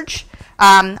large.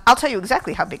 I'll tell you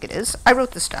exactly how big it is. I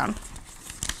wrote this down.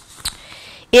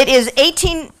 It is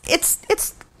 18,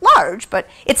 it's large, but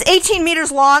it's 18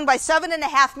 meters long by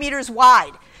 7.5 meters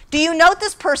wide. Do you note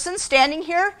this person standing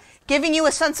here giving you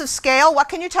a sense of scale? What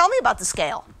can you tell me about the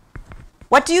scale?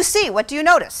 What do you see? What do you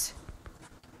notice?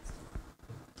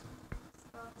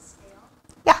 About the scale.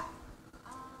 Yeah.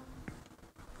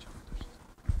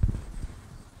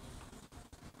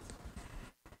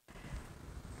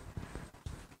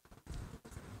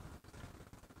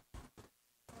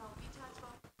 Well, we talked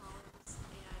about the columns,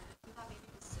 and we thought maybe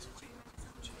the symmetry might be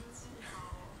something to do with it, how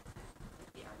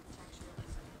like, the architecture like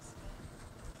makes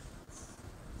it.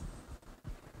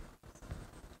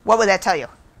 What would that tell you? It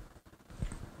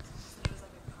was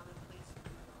like a commonplace.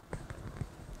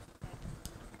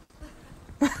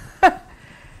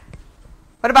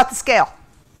 What about the scale?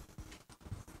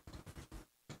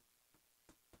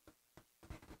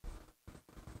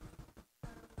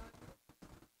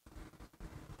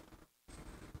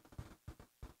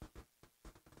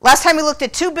 Last time we looked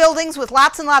at two buildings with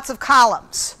lots and lots of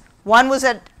columns. One was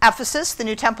at Ephesus, the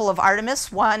new temple of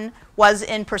Artemis. One was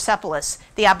in Persepolis,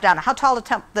 the Apadana. How tall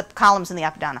are the columns in the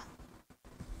Apadana?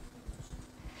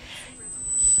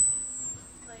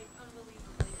 Like unbelievably,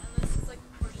 and this is like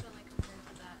proportionally compared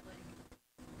to that, like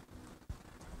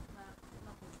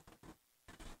nothing.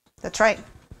 That's right.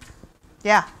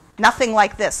 Yeah, nothing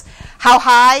like this. How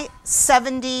high?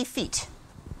 70 feet.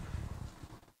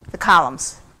 The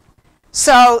columns.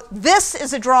 So this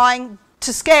is a drawing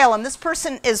to scale, and this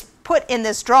person is put in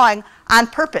this drawing on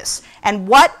purpose. And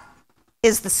what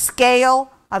is the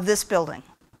scale of this building?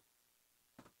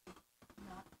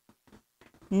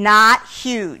 Not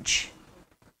huge.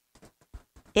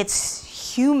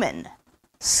 It's human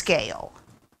scale.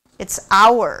 It's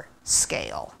our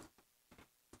scale.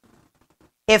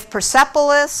 If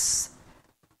Persepolis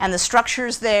and the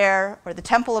structures there, or the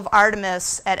Temple of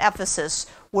Artemis at Ephesus,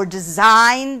 were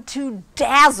designed to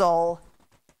dazzle,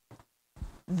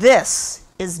 this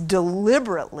is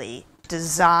deliberately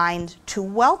designed to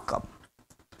welcome.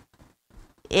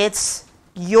 It's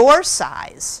your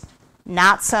size,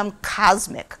 not some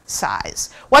cosmic size.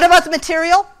 What about the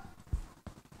material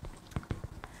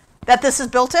that this is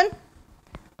built in?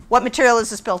 What material is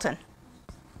this built in?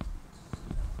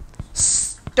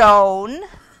 Stone,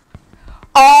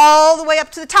 all the way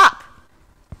up to the top,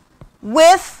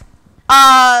 with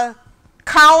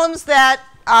columns that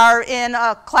are in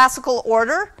a classical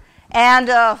order and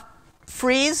a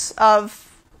frieze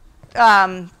of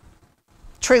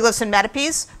triglyphs and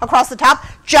metopes across the top,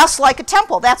 just like a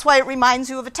temple. That's why it reminds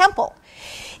you of a temple.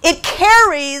 It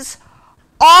carries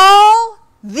all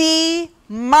the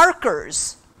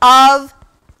markers of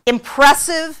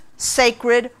impressive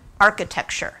sacred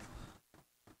architecture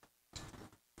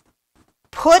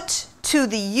put to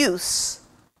the use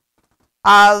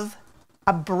of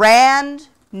a brand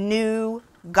new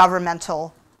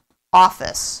governmental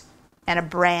office and a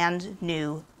brand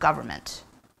new government.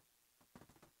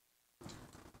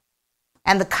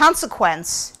 And the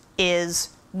consequence is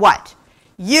what?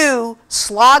 You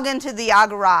slog into the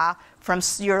Agora from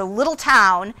your little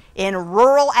town in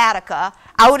rural Attica,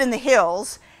 out in the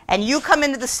hills, and you come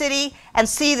into the city and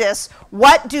see this.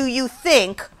 What do you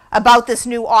think about this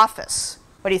new office?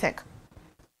 What do you think?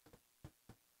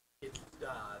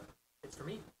 It's for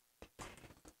me.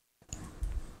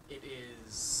 It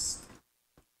is.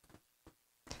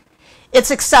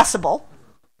 It's accessible.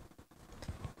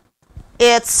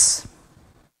 It's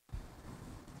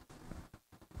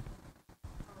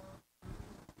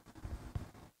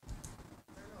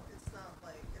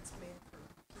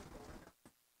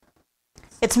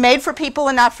made for people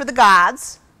and not for the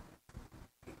gods.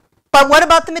 But what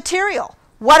about the material?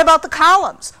 What about the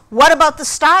columns? What about the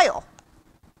style?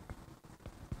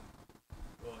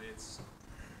 Well, it's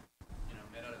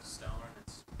made out of stone and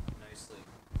it's nicely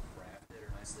crafted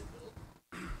or nicely built.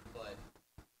 But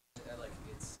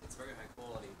it's very high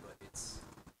quality, but it's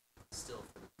still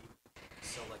for the people.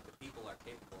 So like the people are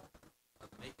capable of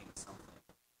making something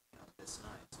this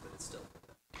nice, but it's still for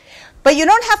them. But you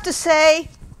don't have to say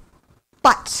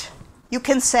but. You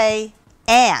can say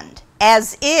and,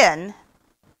 as in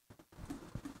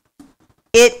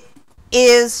it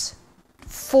is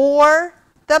for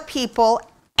the people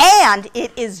and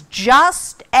it is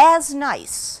just as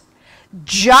nice,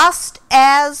 just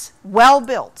as well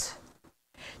built,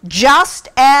 just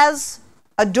as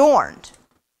adorned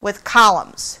with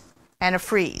columns and a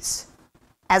frieze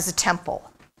as a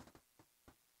temple.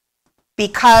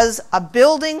 Because a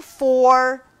building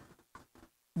for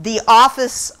the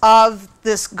office of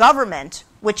this government,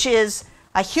 which is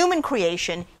a human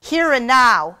creation here and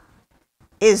now,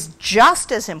 is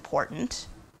just as important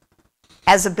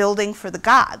as a building for the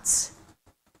gods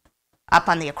up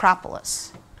on the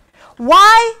Acropolis.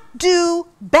 Why do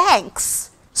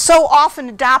banks so often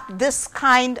adopt this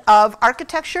kind of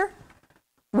architecture?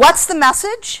 What's the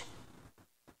message?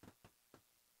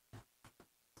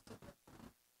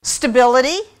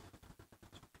 Stability.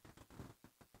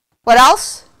 What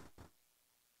else?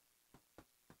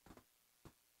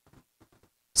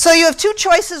 So you have two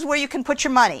choices where you can put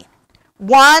your money.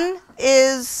 One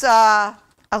is a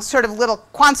sort of little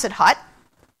Quonset hut,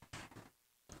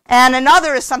 and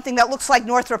another is something that looks like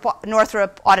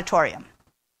Northrop Auditorium.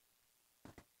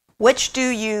 Which do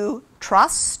you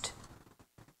trust?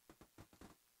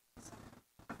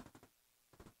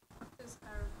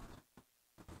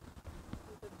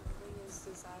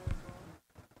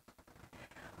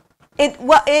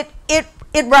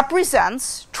 It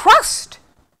represents trust.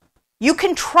 You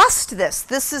can trust this.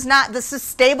 This is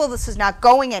stable. This is not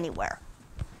going anywhere.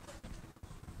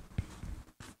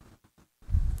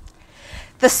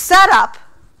 The setup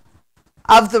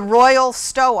of the royal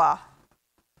stoa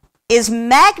is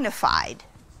magnified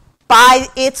by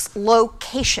its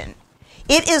location.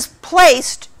 It is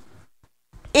placed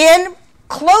in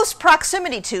close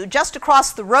proximity to, just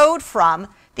across the road from,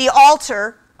 the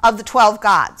altar of the 12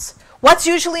 gods. What's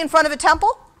usually in front of a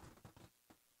temple?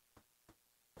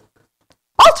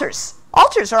 Altars.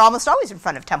 Altars are almost always in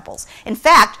front of temples. In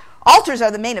fact, altars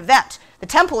are the main event. The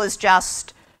temple is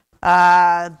just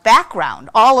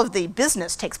background. All of the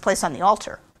business takes place on the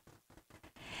altar.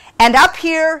 And up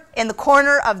here in the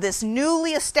corner of this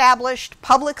newly established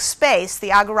public space,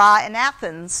 the Agora in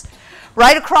Athens,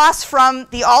 right across from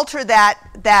the altar that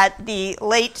the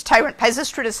late tyrant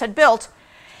Pisistratus had built,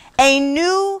 a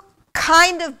new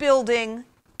kind of building,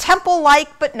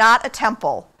 temple-like but not a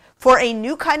temple, for a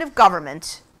new kind of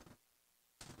government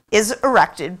is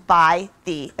erected by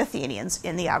the Athenians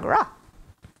in the Agora.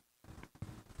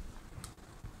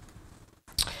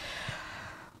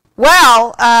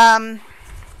 Well,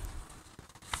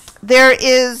 there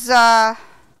is a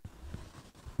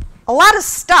lot of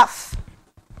stuff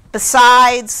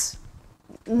besides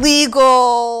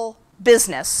legal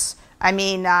business. I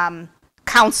mean,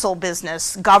 council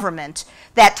business, government,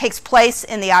 that takes place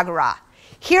in the Agora.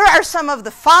 Here are some of the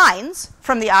finds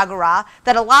from the Agora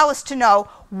that allow us to know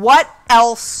what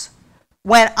else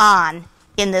went on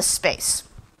in this space.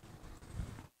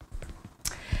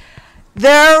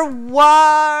 There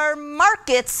were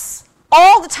markets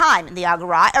all the time in the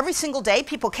Agora. Every single day,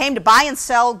 people came to buy and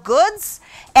sell goods,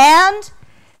 and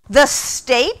the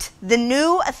state, the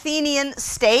new Athenian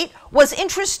state, was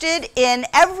interested in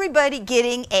everybody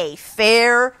getting a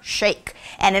fair shake.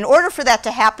 And in order for that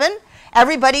to happen,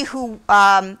 everybody who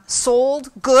sold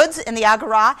goods in the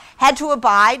Agora had to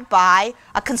abide by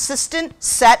a consistent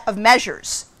set of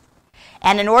measures.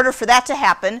 And in order for that to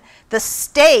happen, the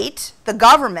state, the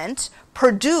government,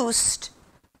 produced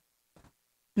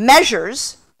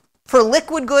measures for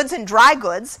liquid goods and dry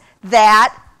goods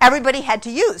that everybody had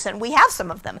to use, and we have some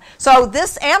of them. So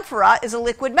this amphora is a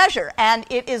liquid measure, and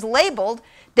it is labeled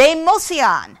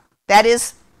demosion, that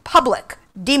is public,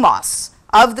 demos,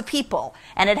 of the people.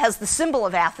 And it has the symbol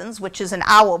of Athens, which is an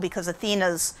owl, because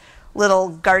Athena's little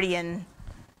guardian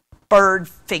bird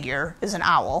figure is an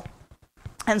owl.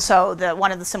 And so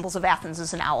one of the symbols of Athens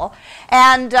is an owl.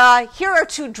 And here are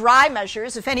two dry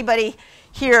measures. If anybody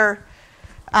here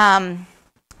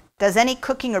does any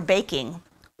cooking or baking,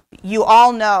 you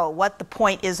all know what the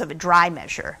point is of a dry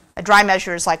measure. A dry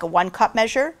measure is like a 1 cup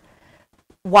measure.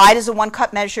 Why does a 1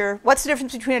 cup measure? What's the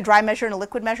difference between a dry measure and a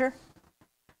liquid measure?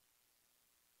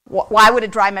 Why would a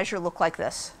dry measure look like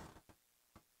this?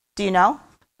 Do you know?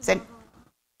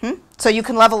 So you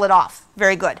can level it off.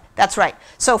 Very good. That's right.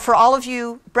 So for all of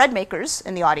you bread makers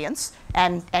in the audience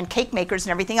and cake makers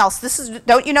and everything else, this is,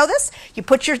 don't you know this? You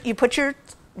put your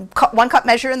 1 cup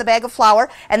measure in the bag of flour,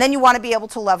 and then you want to be able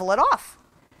to level it off.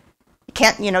 You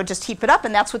can't, just heap it up,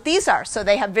 and that's what these are. So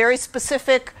they have very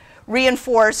specific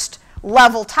reinforced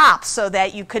level tops so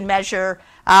that you can measure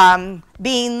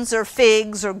beans or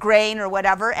figs or grain or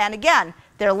whatever. And again,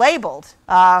 they're labeled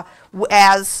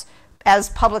as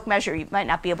public measure. You might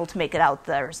not be able to make it out.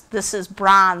 This is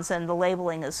bronze, and the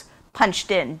labeling is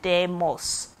punched in,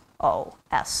 demos,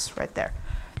 O-S, right there.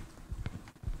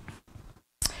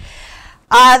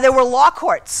 There were law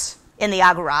courts in the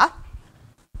Agora.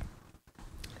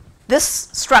 This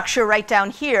structure right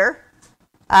down here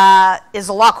is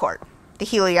a law court, the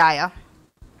Heliaia.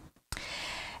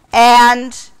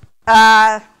 And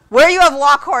where you have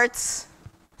law courts,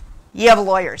 you have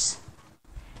lawyers.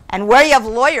 And where you have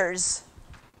lawyers,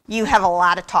 you have a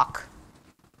lot of talk.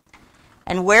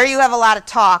 And where you have a lot of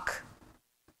talk,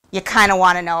 you kind of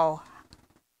want to know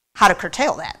how to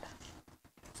curtail that.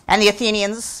 And the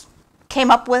Athenians came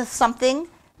up with something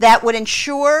that would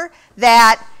ensure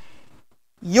that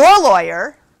your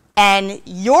lawyer and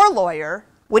your lawyer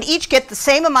would each get the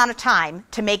same amount of time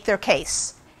to make their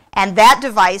case. And that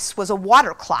device was a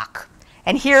water clock.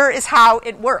 And here is how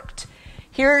it worked.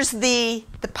 Here's the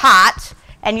pot.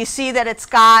 And you see that it's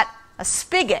got a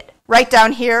spigot right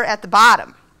down here at the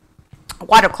bottom, a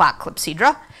water clock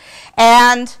clepsydra.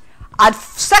 And a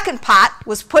second pot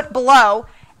was put below,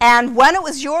 and when it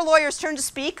was your lawyer's turn to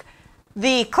speak,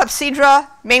 the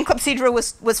main clepsydra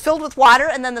was filled with water,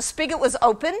 and then the spigot was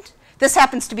opened. This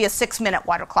happens to be a 6-minute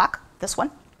water clock, this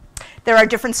one. There are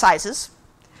different sizes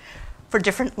for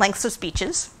different lengths of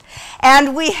speeches.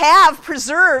 And we have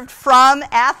preserved from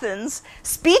Athens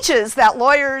speeches that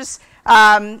lawyers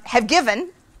have given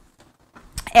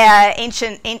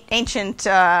ancient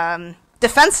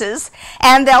defenses,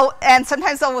 and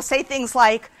sometimes they'll say things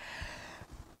like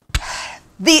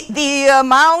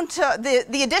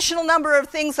the additional number of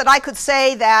things that I could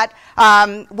say that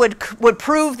would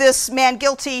prove this man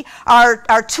guilty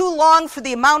are too long for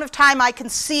the amount of time I can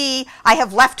see I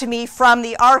have left to me from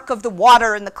the arc of the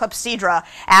water in the clepsydra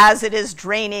as it is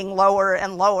draining lower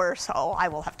and lower, so I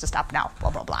will have to stop now,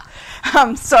 blah, blah, blah.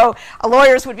 So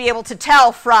lawyers would be able to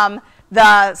tell from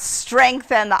the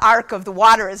strength and the arc of the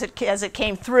water as it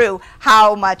came through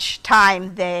how much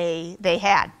time they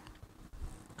had.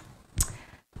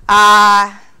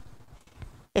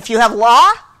 If you have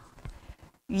law,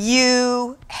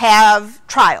 you have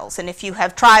trials. And if you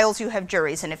have trials, you have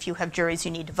juries. And if you have juries,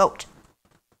 you need to vote.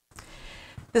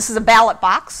 This is a ballot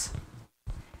box.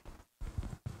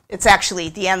 It's actually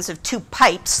the ends of 2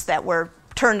 pipes that were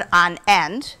turned on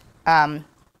end and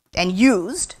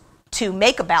used to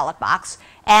make a ballot box.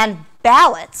 And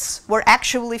ballots were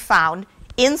actually found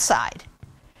inside.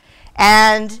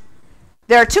 And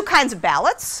there are 2 kinds of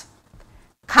ballots.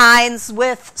 Kinds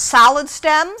with solid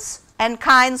stems and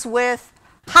kinds with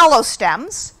hollow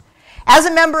stems. As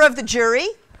a member of the jury,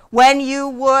 when you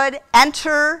would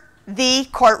enter the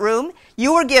courtroom,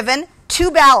 you were given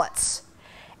 2 ballots.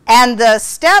 And the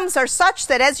stems are such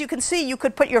that, as you can see, you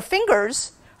could put your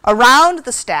fingers around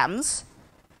the stems,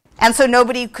 and so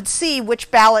nobody could see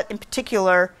which ballot in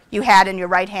particular you had in your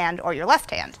right hand or your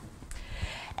left hand.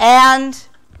 And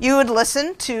you would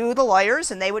listen to the lawyers,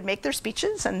 and they would make their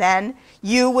speeches, and then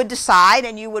you would decide,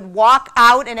 and you would walk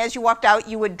out, and as you walked out,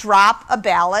 you would drop a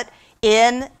ballot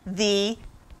in the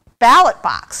ballot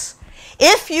box.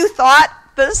 If you thought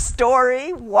the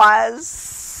story was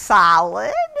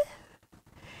solid,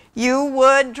 you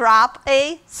would drop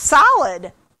a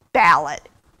solid ballot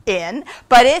in.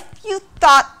 But if you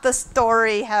thought the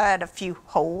story had a few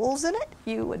holes in it,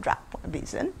 you would drop one of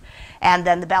these in, and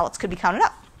then the ballots could be counted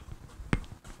up.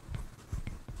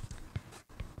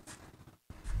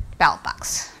 Ballot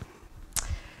box.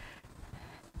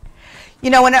 You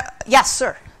know, yes,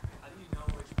 sir. How do you know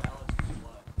which ballots is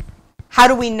what? How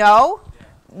do we know? Yeah.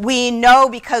 We know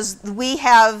because we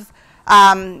have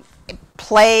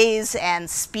plays and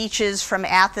speeches from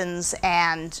Athens,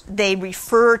 and they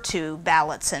refer to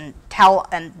ballots and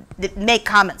make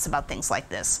comments about things like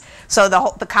this. So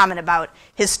the comment about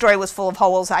his story was full of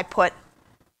holes, I put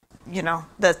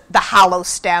the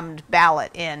hollow-stemmed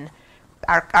ballot in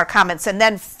our comments, and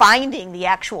then finding the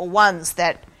actual ones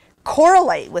that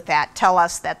correlate with that, tell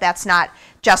us that that's not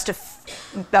just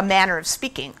a manner of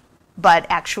speaking, but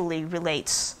actually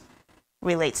relates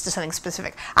to something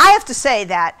specific. I have to say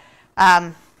that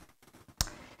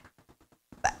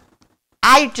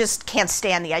I just can't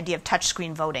stand the idea of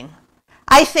touchscreen voting.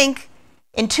 I think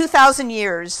in 2,000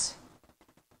 years,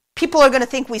 people are going to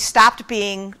think we stopped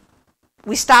being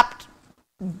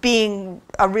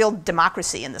a real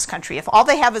democracy in this country. If all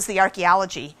they have is the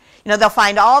archaeology, they'll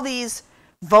find all these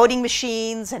voting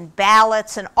machines and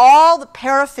ballots and all the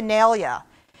paraphernalia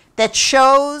that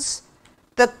shows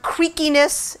the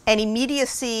creakiness and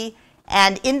immediacy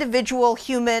and individual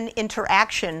human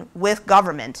interaction with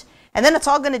government. And then it's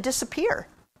all going to disappear.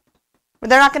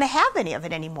 They're not going to have any of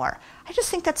it anymore. I just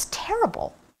think that's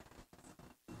terrible.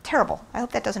 Terrible. I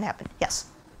hope that doesn't happen. Yes?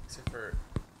 Except for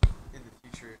in the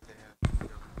future, if they have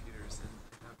computers and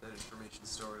they have that information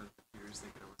stored on computers, they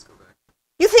can always go back.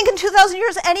 You think in 2,000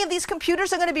 years any of these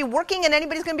computers are going to be working and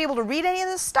anybody's going to be able to read any of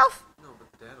this stuff? No,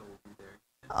 but the data will be there.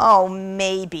 Oh,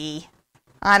 maybe.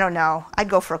 I don't know. I'd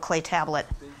go for a clay tablet.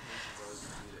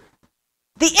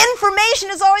 The information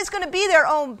is always going to be there.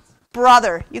 Oh,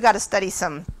 brother, you got to study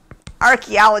some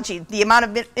archaeology. The amount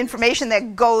of information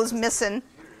that goes missing.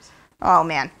 Oh,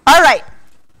 man. All right.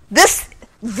 This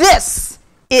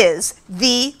is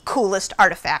the coolest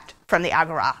artifact from the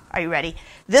Agora. Are you ready?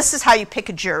 This is how you pick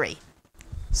a jury.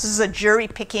 This is a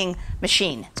jury-picking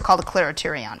machine. It's called a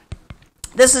clariterion.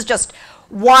 This is just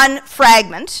one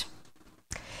fragment.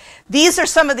 These are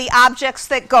some of the objects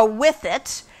that go with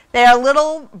it. They are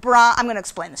little bronze, I'm going to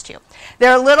explain this to you.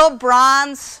 They're little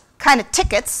bronze kind of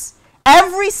tickets.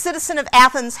 Every citizen of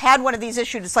Athens had one of these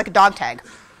issued. It's like a dog tag.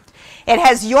 It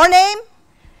has your name,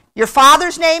 your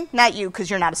father's name, not you because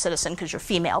you're not a citizen because you're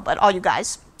female, but all you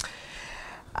guys.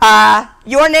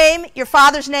 Your name, your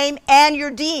father's name, and your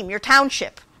deme, your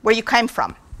township, where you came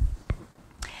from.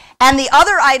 And the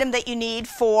other item that you need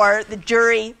for the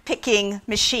jury picking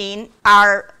machine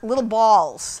are little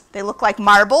balls. They look like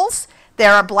marbles.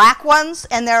 There are black ones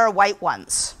and there are white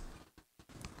ones.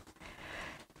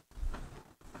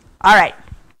 All right,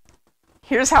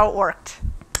 here's how it worked.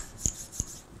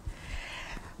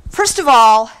 First of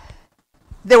all,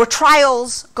 there were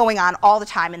trials going on all the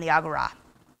time in the Agora.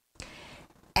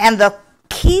 And the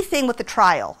key thing with the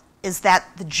trial is that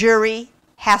the jury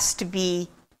has to be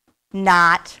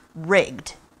not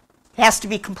rigged. It has to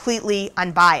be completely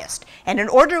unbiased. And in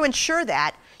order to ensure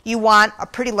that, you want a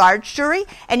pretty large jury,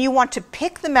 and you want to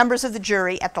pick the members of the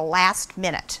jury at the last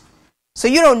minute. So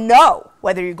you don't know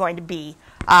whether you're going to be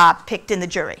picked in the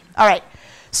jury. All right.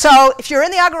 So if you're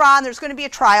in the Agora and there's going to be a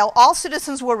trial, all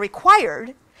citizens were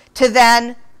required to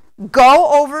then go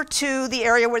over to the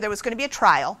area where there was going to be a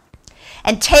trial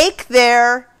and take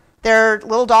their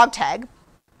little dog tag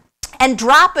and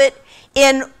drop it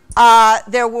in.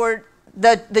 There were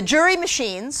the jury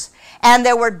machines, and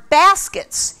there were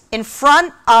baskets in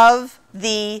front of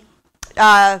the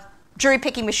jury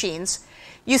picking machines.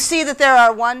 You see that there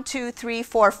are 1, 2, 3,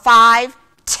 4, 5,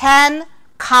 10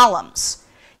 columns.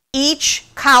 Each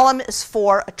column is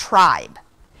for a tribe.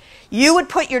 You would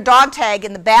put your dog tag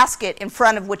in the basket in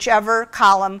front of whichever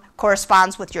column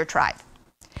corresponds with your tribe.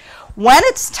 When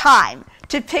it's time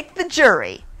to pick the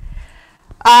jury,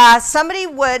 somebody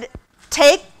would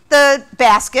take the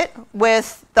basket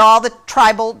with all the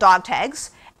tribal dog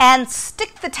tags and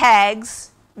stick the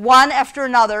tags one after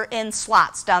another in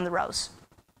slots down the rows.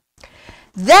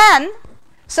 Then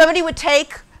somebody would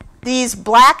take these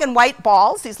black and white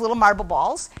balls, these little marble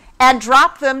balls, and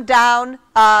drop them down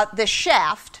the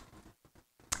shaft.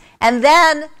 And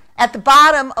then at the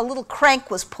bottom, a little crank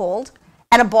was pulled,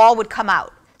 and a ball would come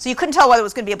out. So you couldn't tell whether it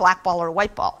was going to be a black ball or a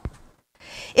white ball.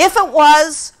 If it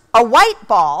was a white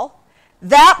ball,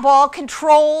 that ball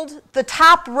controlled the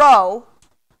top row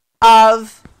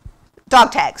of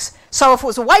dog tags. So if it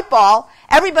was a white ball,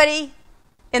 everybody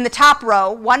in the top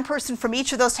row, one person from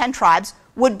each of those 10 tribes,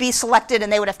 would be selected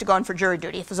and they would have to go in for jury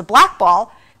duty. If it was a black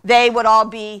ball, they would all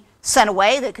be sent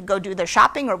away. They could go do their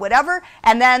shopping or whatever,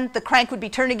 and then the crank would be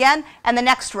turned again, and the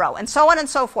next row, and so on and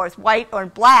so forth. White or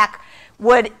black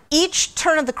would, each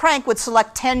turn of the crank would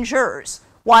select 10 jurors,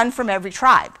 one from every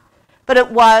tribe. But it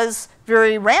was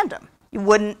very random. We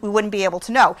wouldn't be able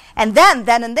to know. And then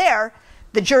and there,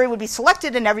 the jury would be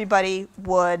selected, and everybody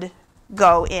would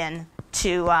go in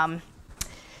to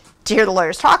hear the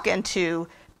lawyers talk and to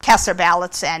cast their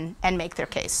ballots and make their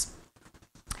case.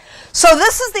 So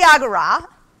this is the Agora,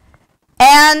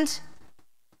 and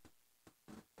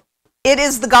it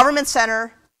is the government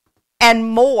center and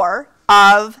more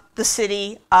of the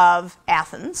city of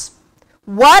Athens?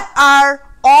 What are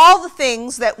all the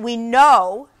things that we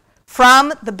know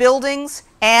from the buildings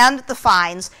and the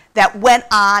finds that went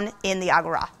on in the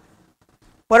Agora?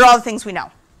 What are all the things we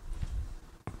know?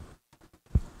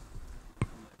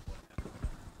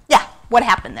 Yeah, what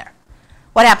happened there?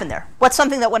 What happened there? What's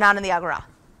something that went on in the Agora?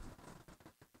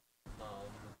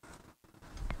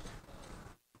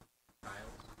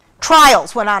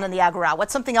 Trials went on in the Agora.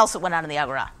 What's something else that went on in the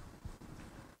Agora?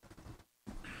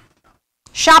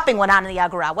 Shopping went on in the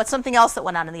Agora. What's something else that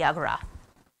went on in the Agora?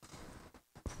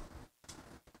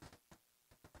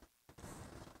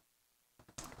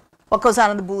 What goes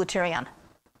on in the Bouleuterion?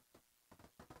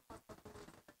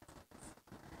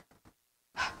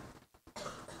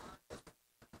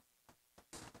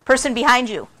 Person behind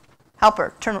you. Help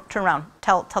her. Turn around.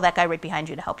 Tell that guy right behind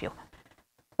you to help you.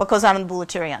 What goes on in the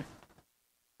Bouleuterion?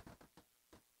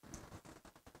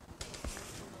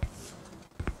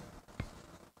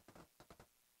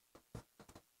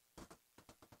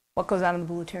 What goes on in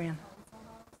the Bouleuterion?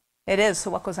 It is. So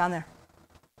what goes on there?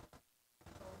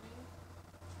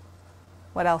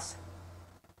 What else?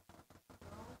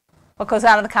 What goes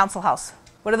on in the council house?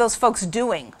 What are those folks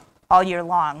doing all year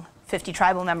long? 50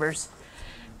 tribal members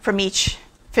from each,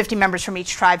 50 members from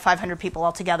each tribe, 500 people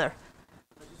altogether.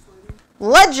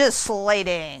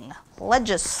 Legislating.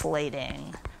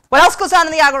 Legislating. What else goes on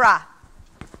in the Agora?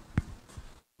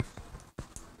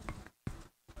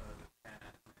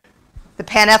 The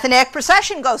Panathenaic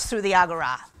procession goes through the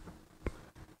Agora.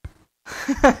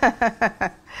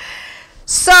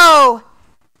 So,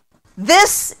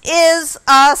 this is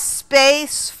a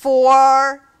space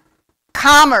for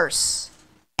commerce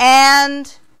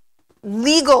and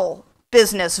legal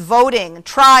business, voting,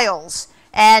 trials,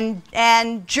 and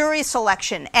jury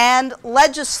selection, and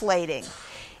legislating.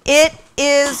 It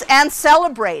is, and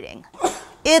celebrating.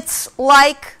 It's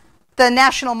like the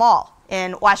National Mall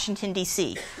in Washington,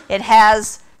 D.C. It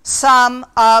has some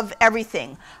of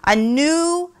everything. A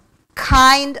new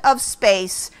kind of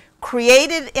space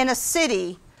created in a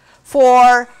city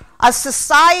for a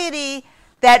society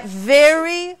that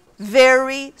very,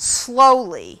 very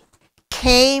slowly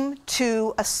came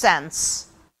to a sense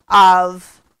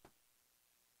of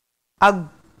a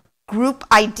group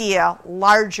idea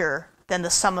larger than the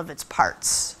sum of its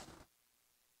parts.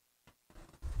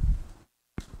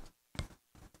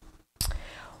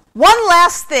 One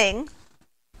last thing,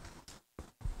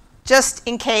 just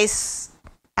in case,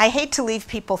 I hate to leave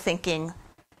people thinking,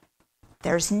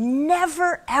 there's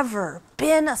never, ever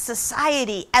been a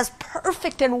society as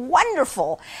perfect and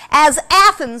wonderful as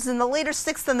Athens in the later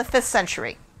 6th and the 5th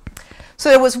century.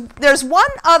 So there's one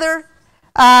other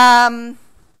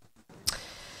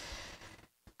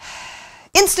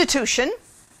institution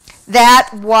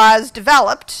that was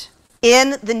developed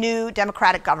in the new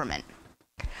democratic government.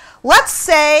 Let's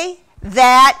say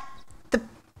that the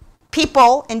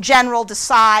people in general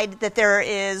decide that there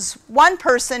is one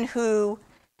person who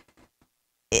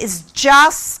is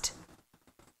just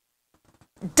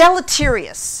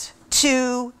deleterious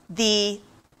to the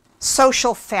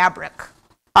social fabric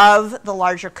of the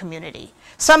larger community.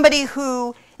 Somebody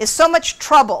who is so much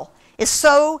trouble, is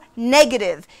so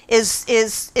negative, is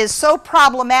so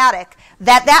problematic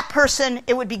that that person,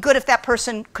 it would be good if that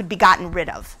person could be gotten rid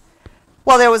of.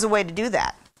 Well, there was a way to do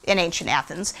that in ancient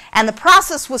Athens, and the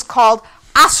process was called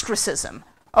ostracism.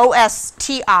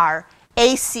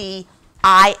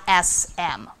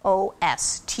 O-S-T-R-A-C-I-S-M.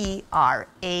 O-S-T-R-A-C-I-S-M.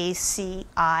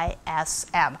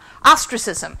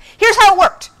 Ostracism. Here's how it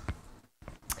worked.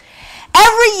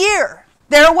 Every year,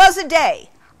 there was a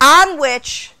day on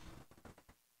which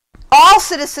all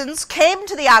citizens came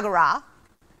to the Agora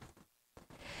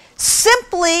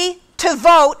simply to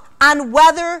vote on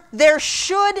whether there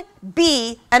should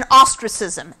be an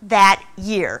ostracism that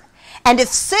year. And if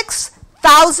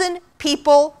 6,000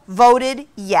 people voted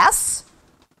yes,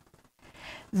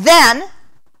 then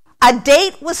a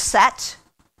date was set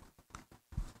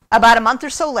about a month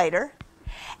or so later,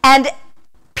 and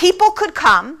people could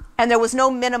come, and there was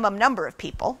no minimum number of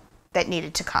people that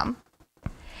needed to come,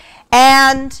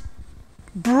 and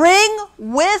bring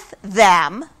with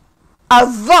them a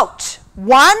vote,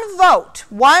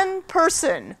 one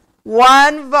person,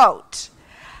 one vote,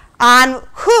 on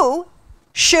who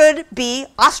should be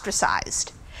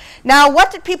ostracized. Now,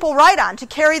 what did people write on to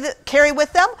carry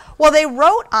with them? Well, they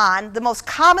wrote on the most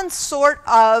common sort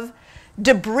of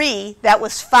debris that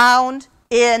was found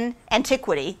in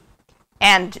antiquity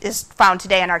and is found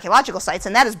today on archaeological sites,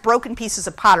 and that is broken pieces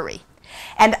of pottery.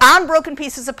 And on broken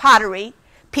pieces of pottery,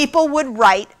 people would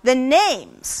write the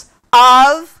names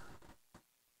of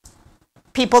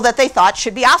people that they thought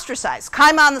should be ostracized.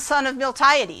 Cimon, the son of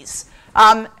Miltiades.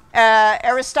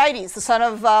 Aristides, the son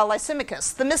of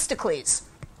Lysimachus. Themistocles,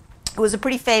 who was a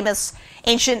pretty famous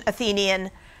ancient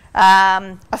Athenian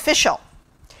official.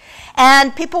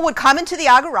 And people would come into the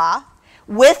agora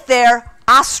with their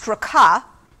ostraka,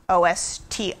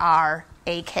 O-S-T-R-A-K-A,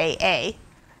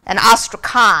 an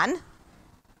ostrakon,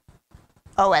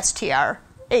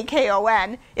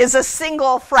 O-S-T-R-A-K-O-N, is a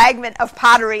single fragment of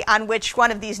pottery on which one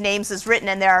of these names is written,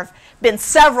 and there have been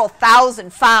several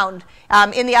thousand found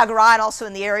in the agora and also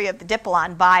in the area of the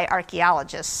Dipylon by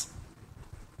archaeologists.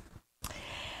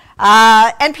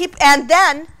 And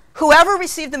then whoever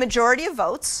received the majority of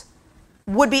votes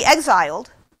would be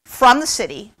exiled from the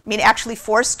city, I mean actually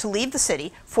forced to leave the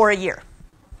city for a year.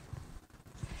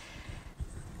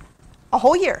 A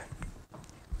whole year.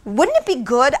 Wouldn't it be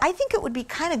good? I think it would be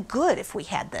kind of good if we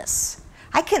had this.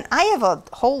 I have a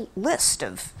whole list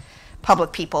of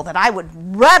public people that I would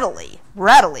readily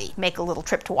make a little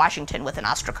trip to Washington with an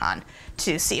ostrakon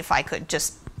to see if I could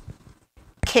just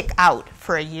kick out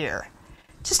for a year.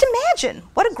 Just imagine,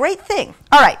 what a great thing.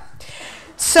 All right,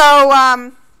 so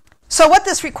what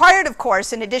this required, of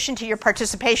course, in addition to your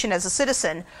participation as a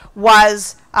citizen,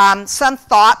 was some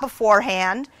thought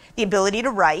beforehand, the ability to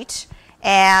write,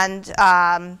 and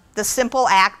the simple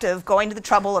act of going to the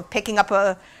trouble of picking up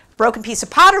a broken piece of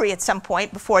pottery at some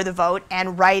point before the vote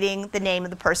and writing the name of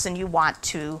the person you want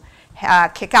to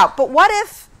kick out. But what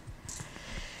if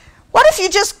you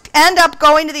just end up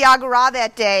going to the agora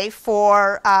that day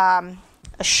for a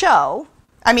show?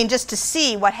 I mean, just to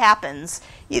see what happens.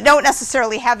 You don't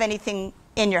necessarily have anything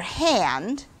in your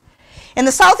hand. In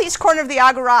the southeast corner of the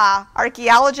agora,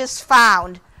 archaeologists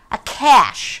found a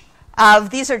cache of,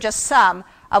 these are just some,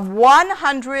 of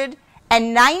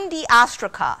 190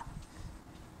 ostraka,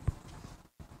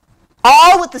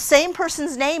 all with the same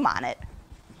person's name on it,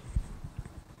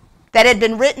 that had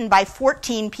been written by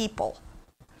 14 people.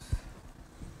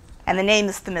 And the name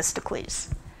is Themistocles.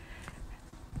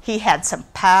 He had some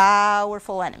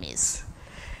powerful enemies.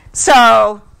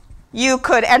 So you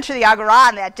could enter the agora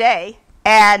on that day,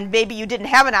 and maybe you didn't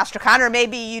have an ostrakon, or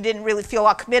maybe you didn't really feel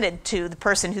all committed to the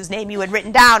person whose name you had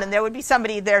written down, and there would be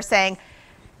somebody there saying,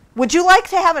 would you like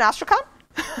to have an ostrakon?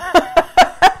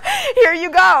 Here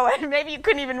you go. And maybe you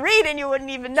couldn't even read and you wouldn't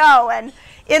even know. And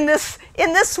in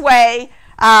this way,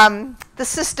 the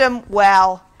system,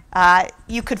 well,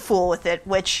 you could fool with it,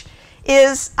 which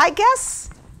is, I guess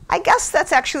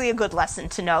that's actually a good lesson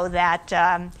to know that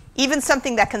even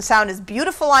something that can sound as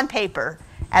beautiful on paper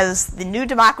as the new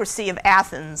democracy of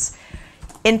Athens,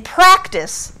 in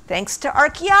practice, thanks to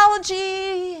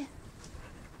archaeology,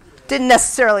 didn't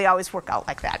necessarily always work out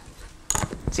like that.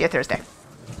 See you Thursday.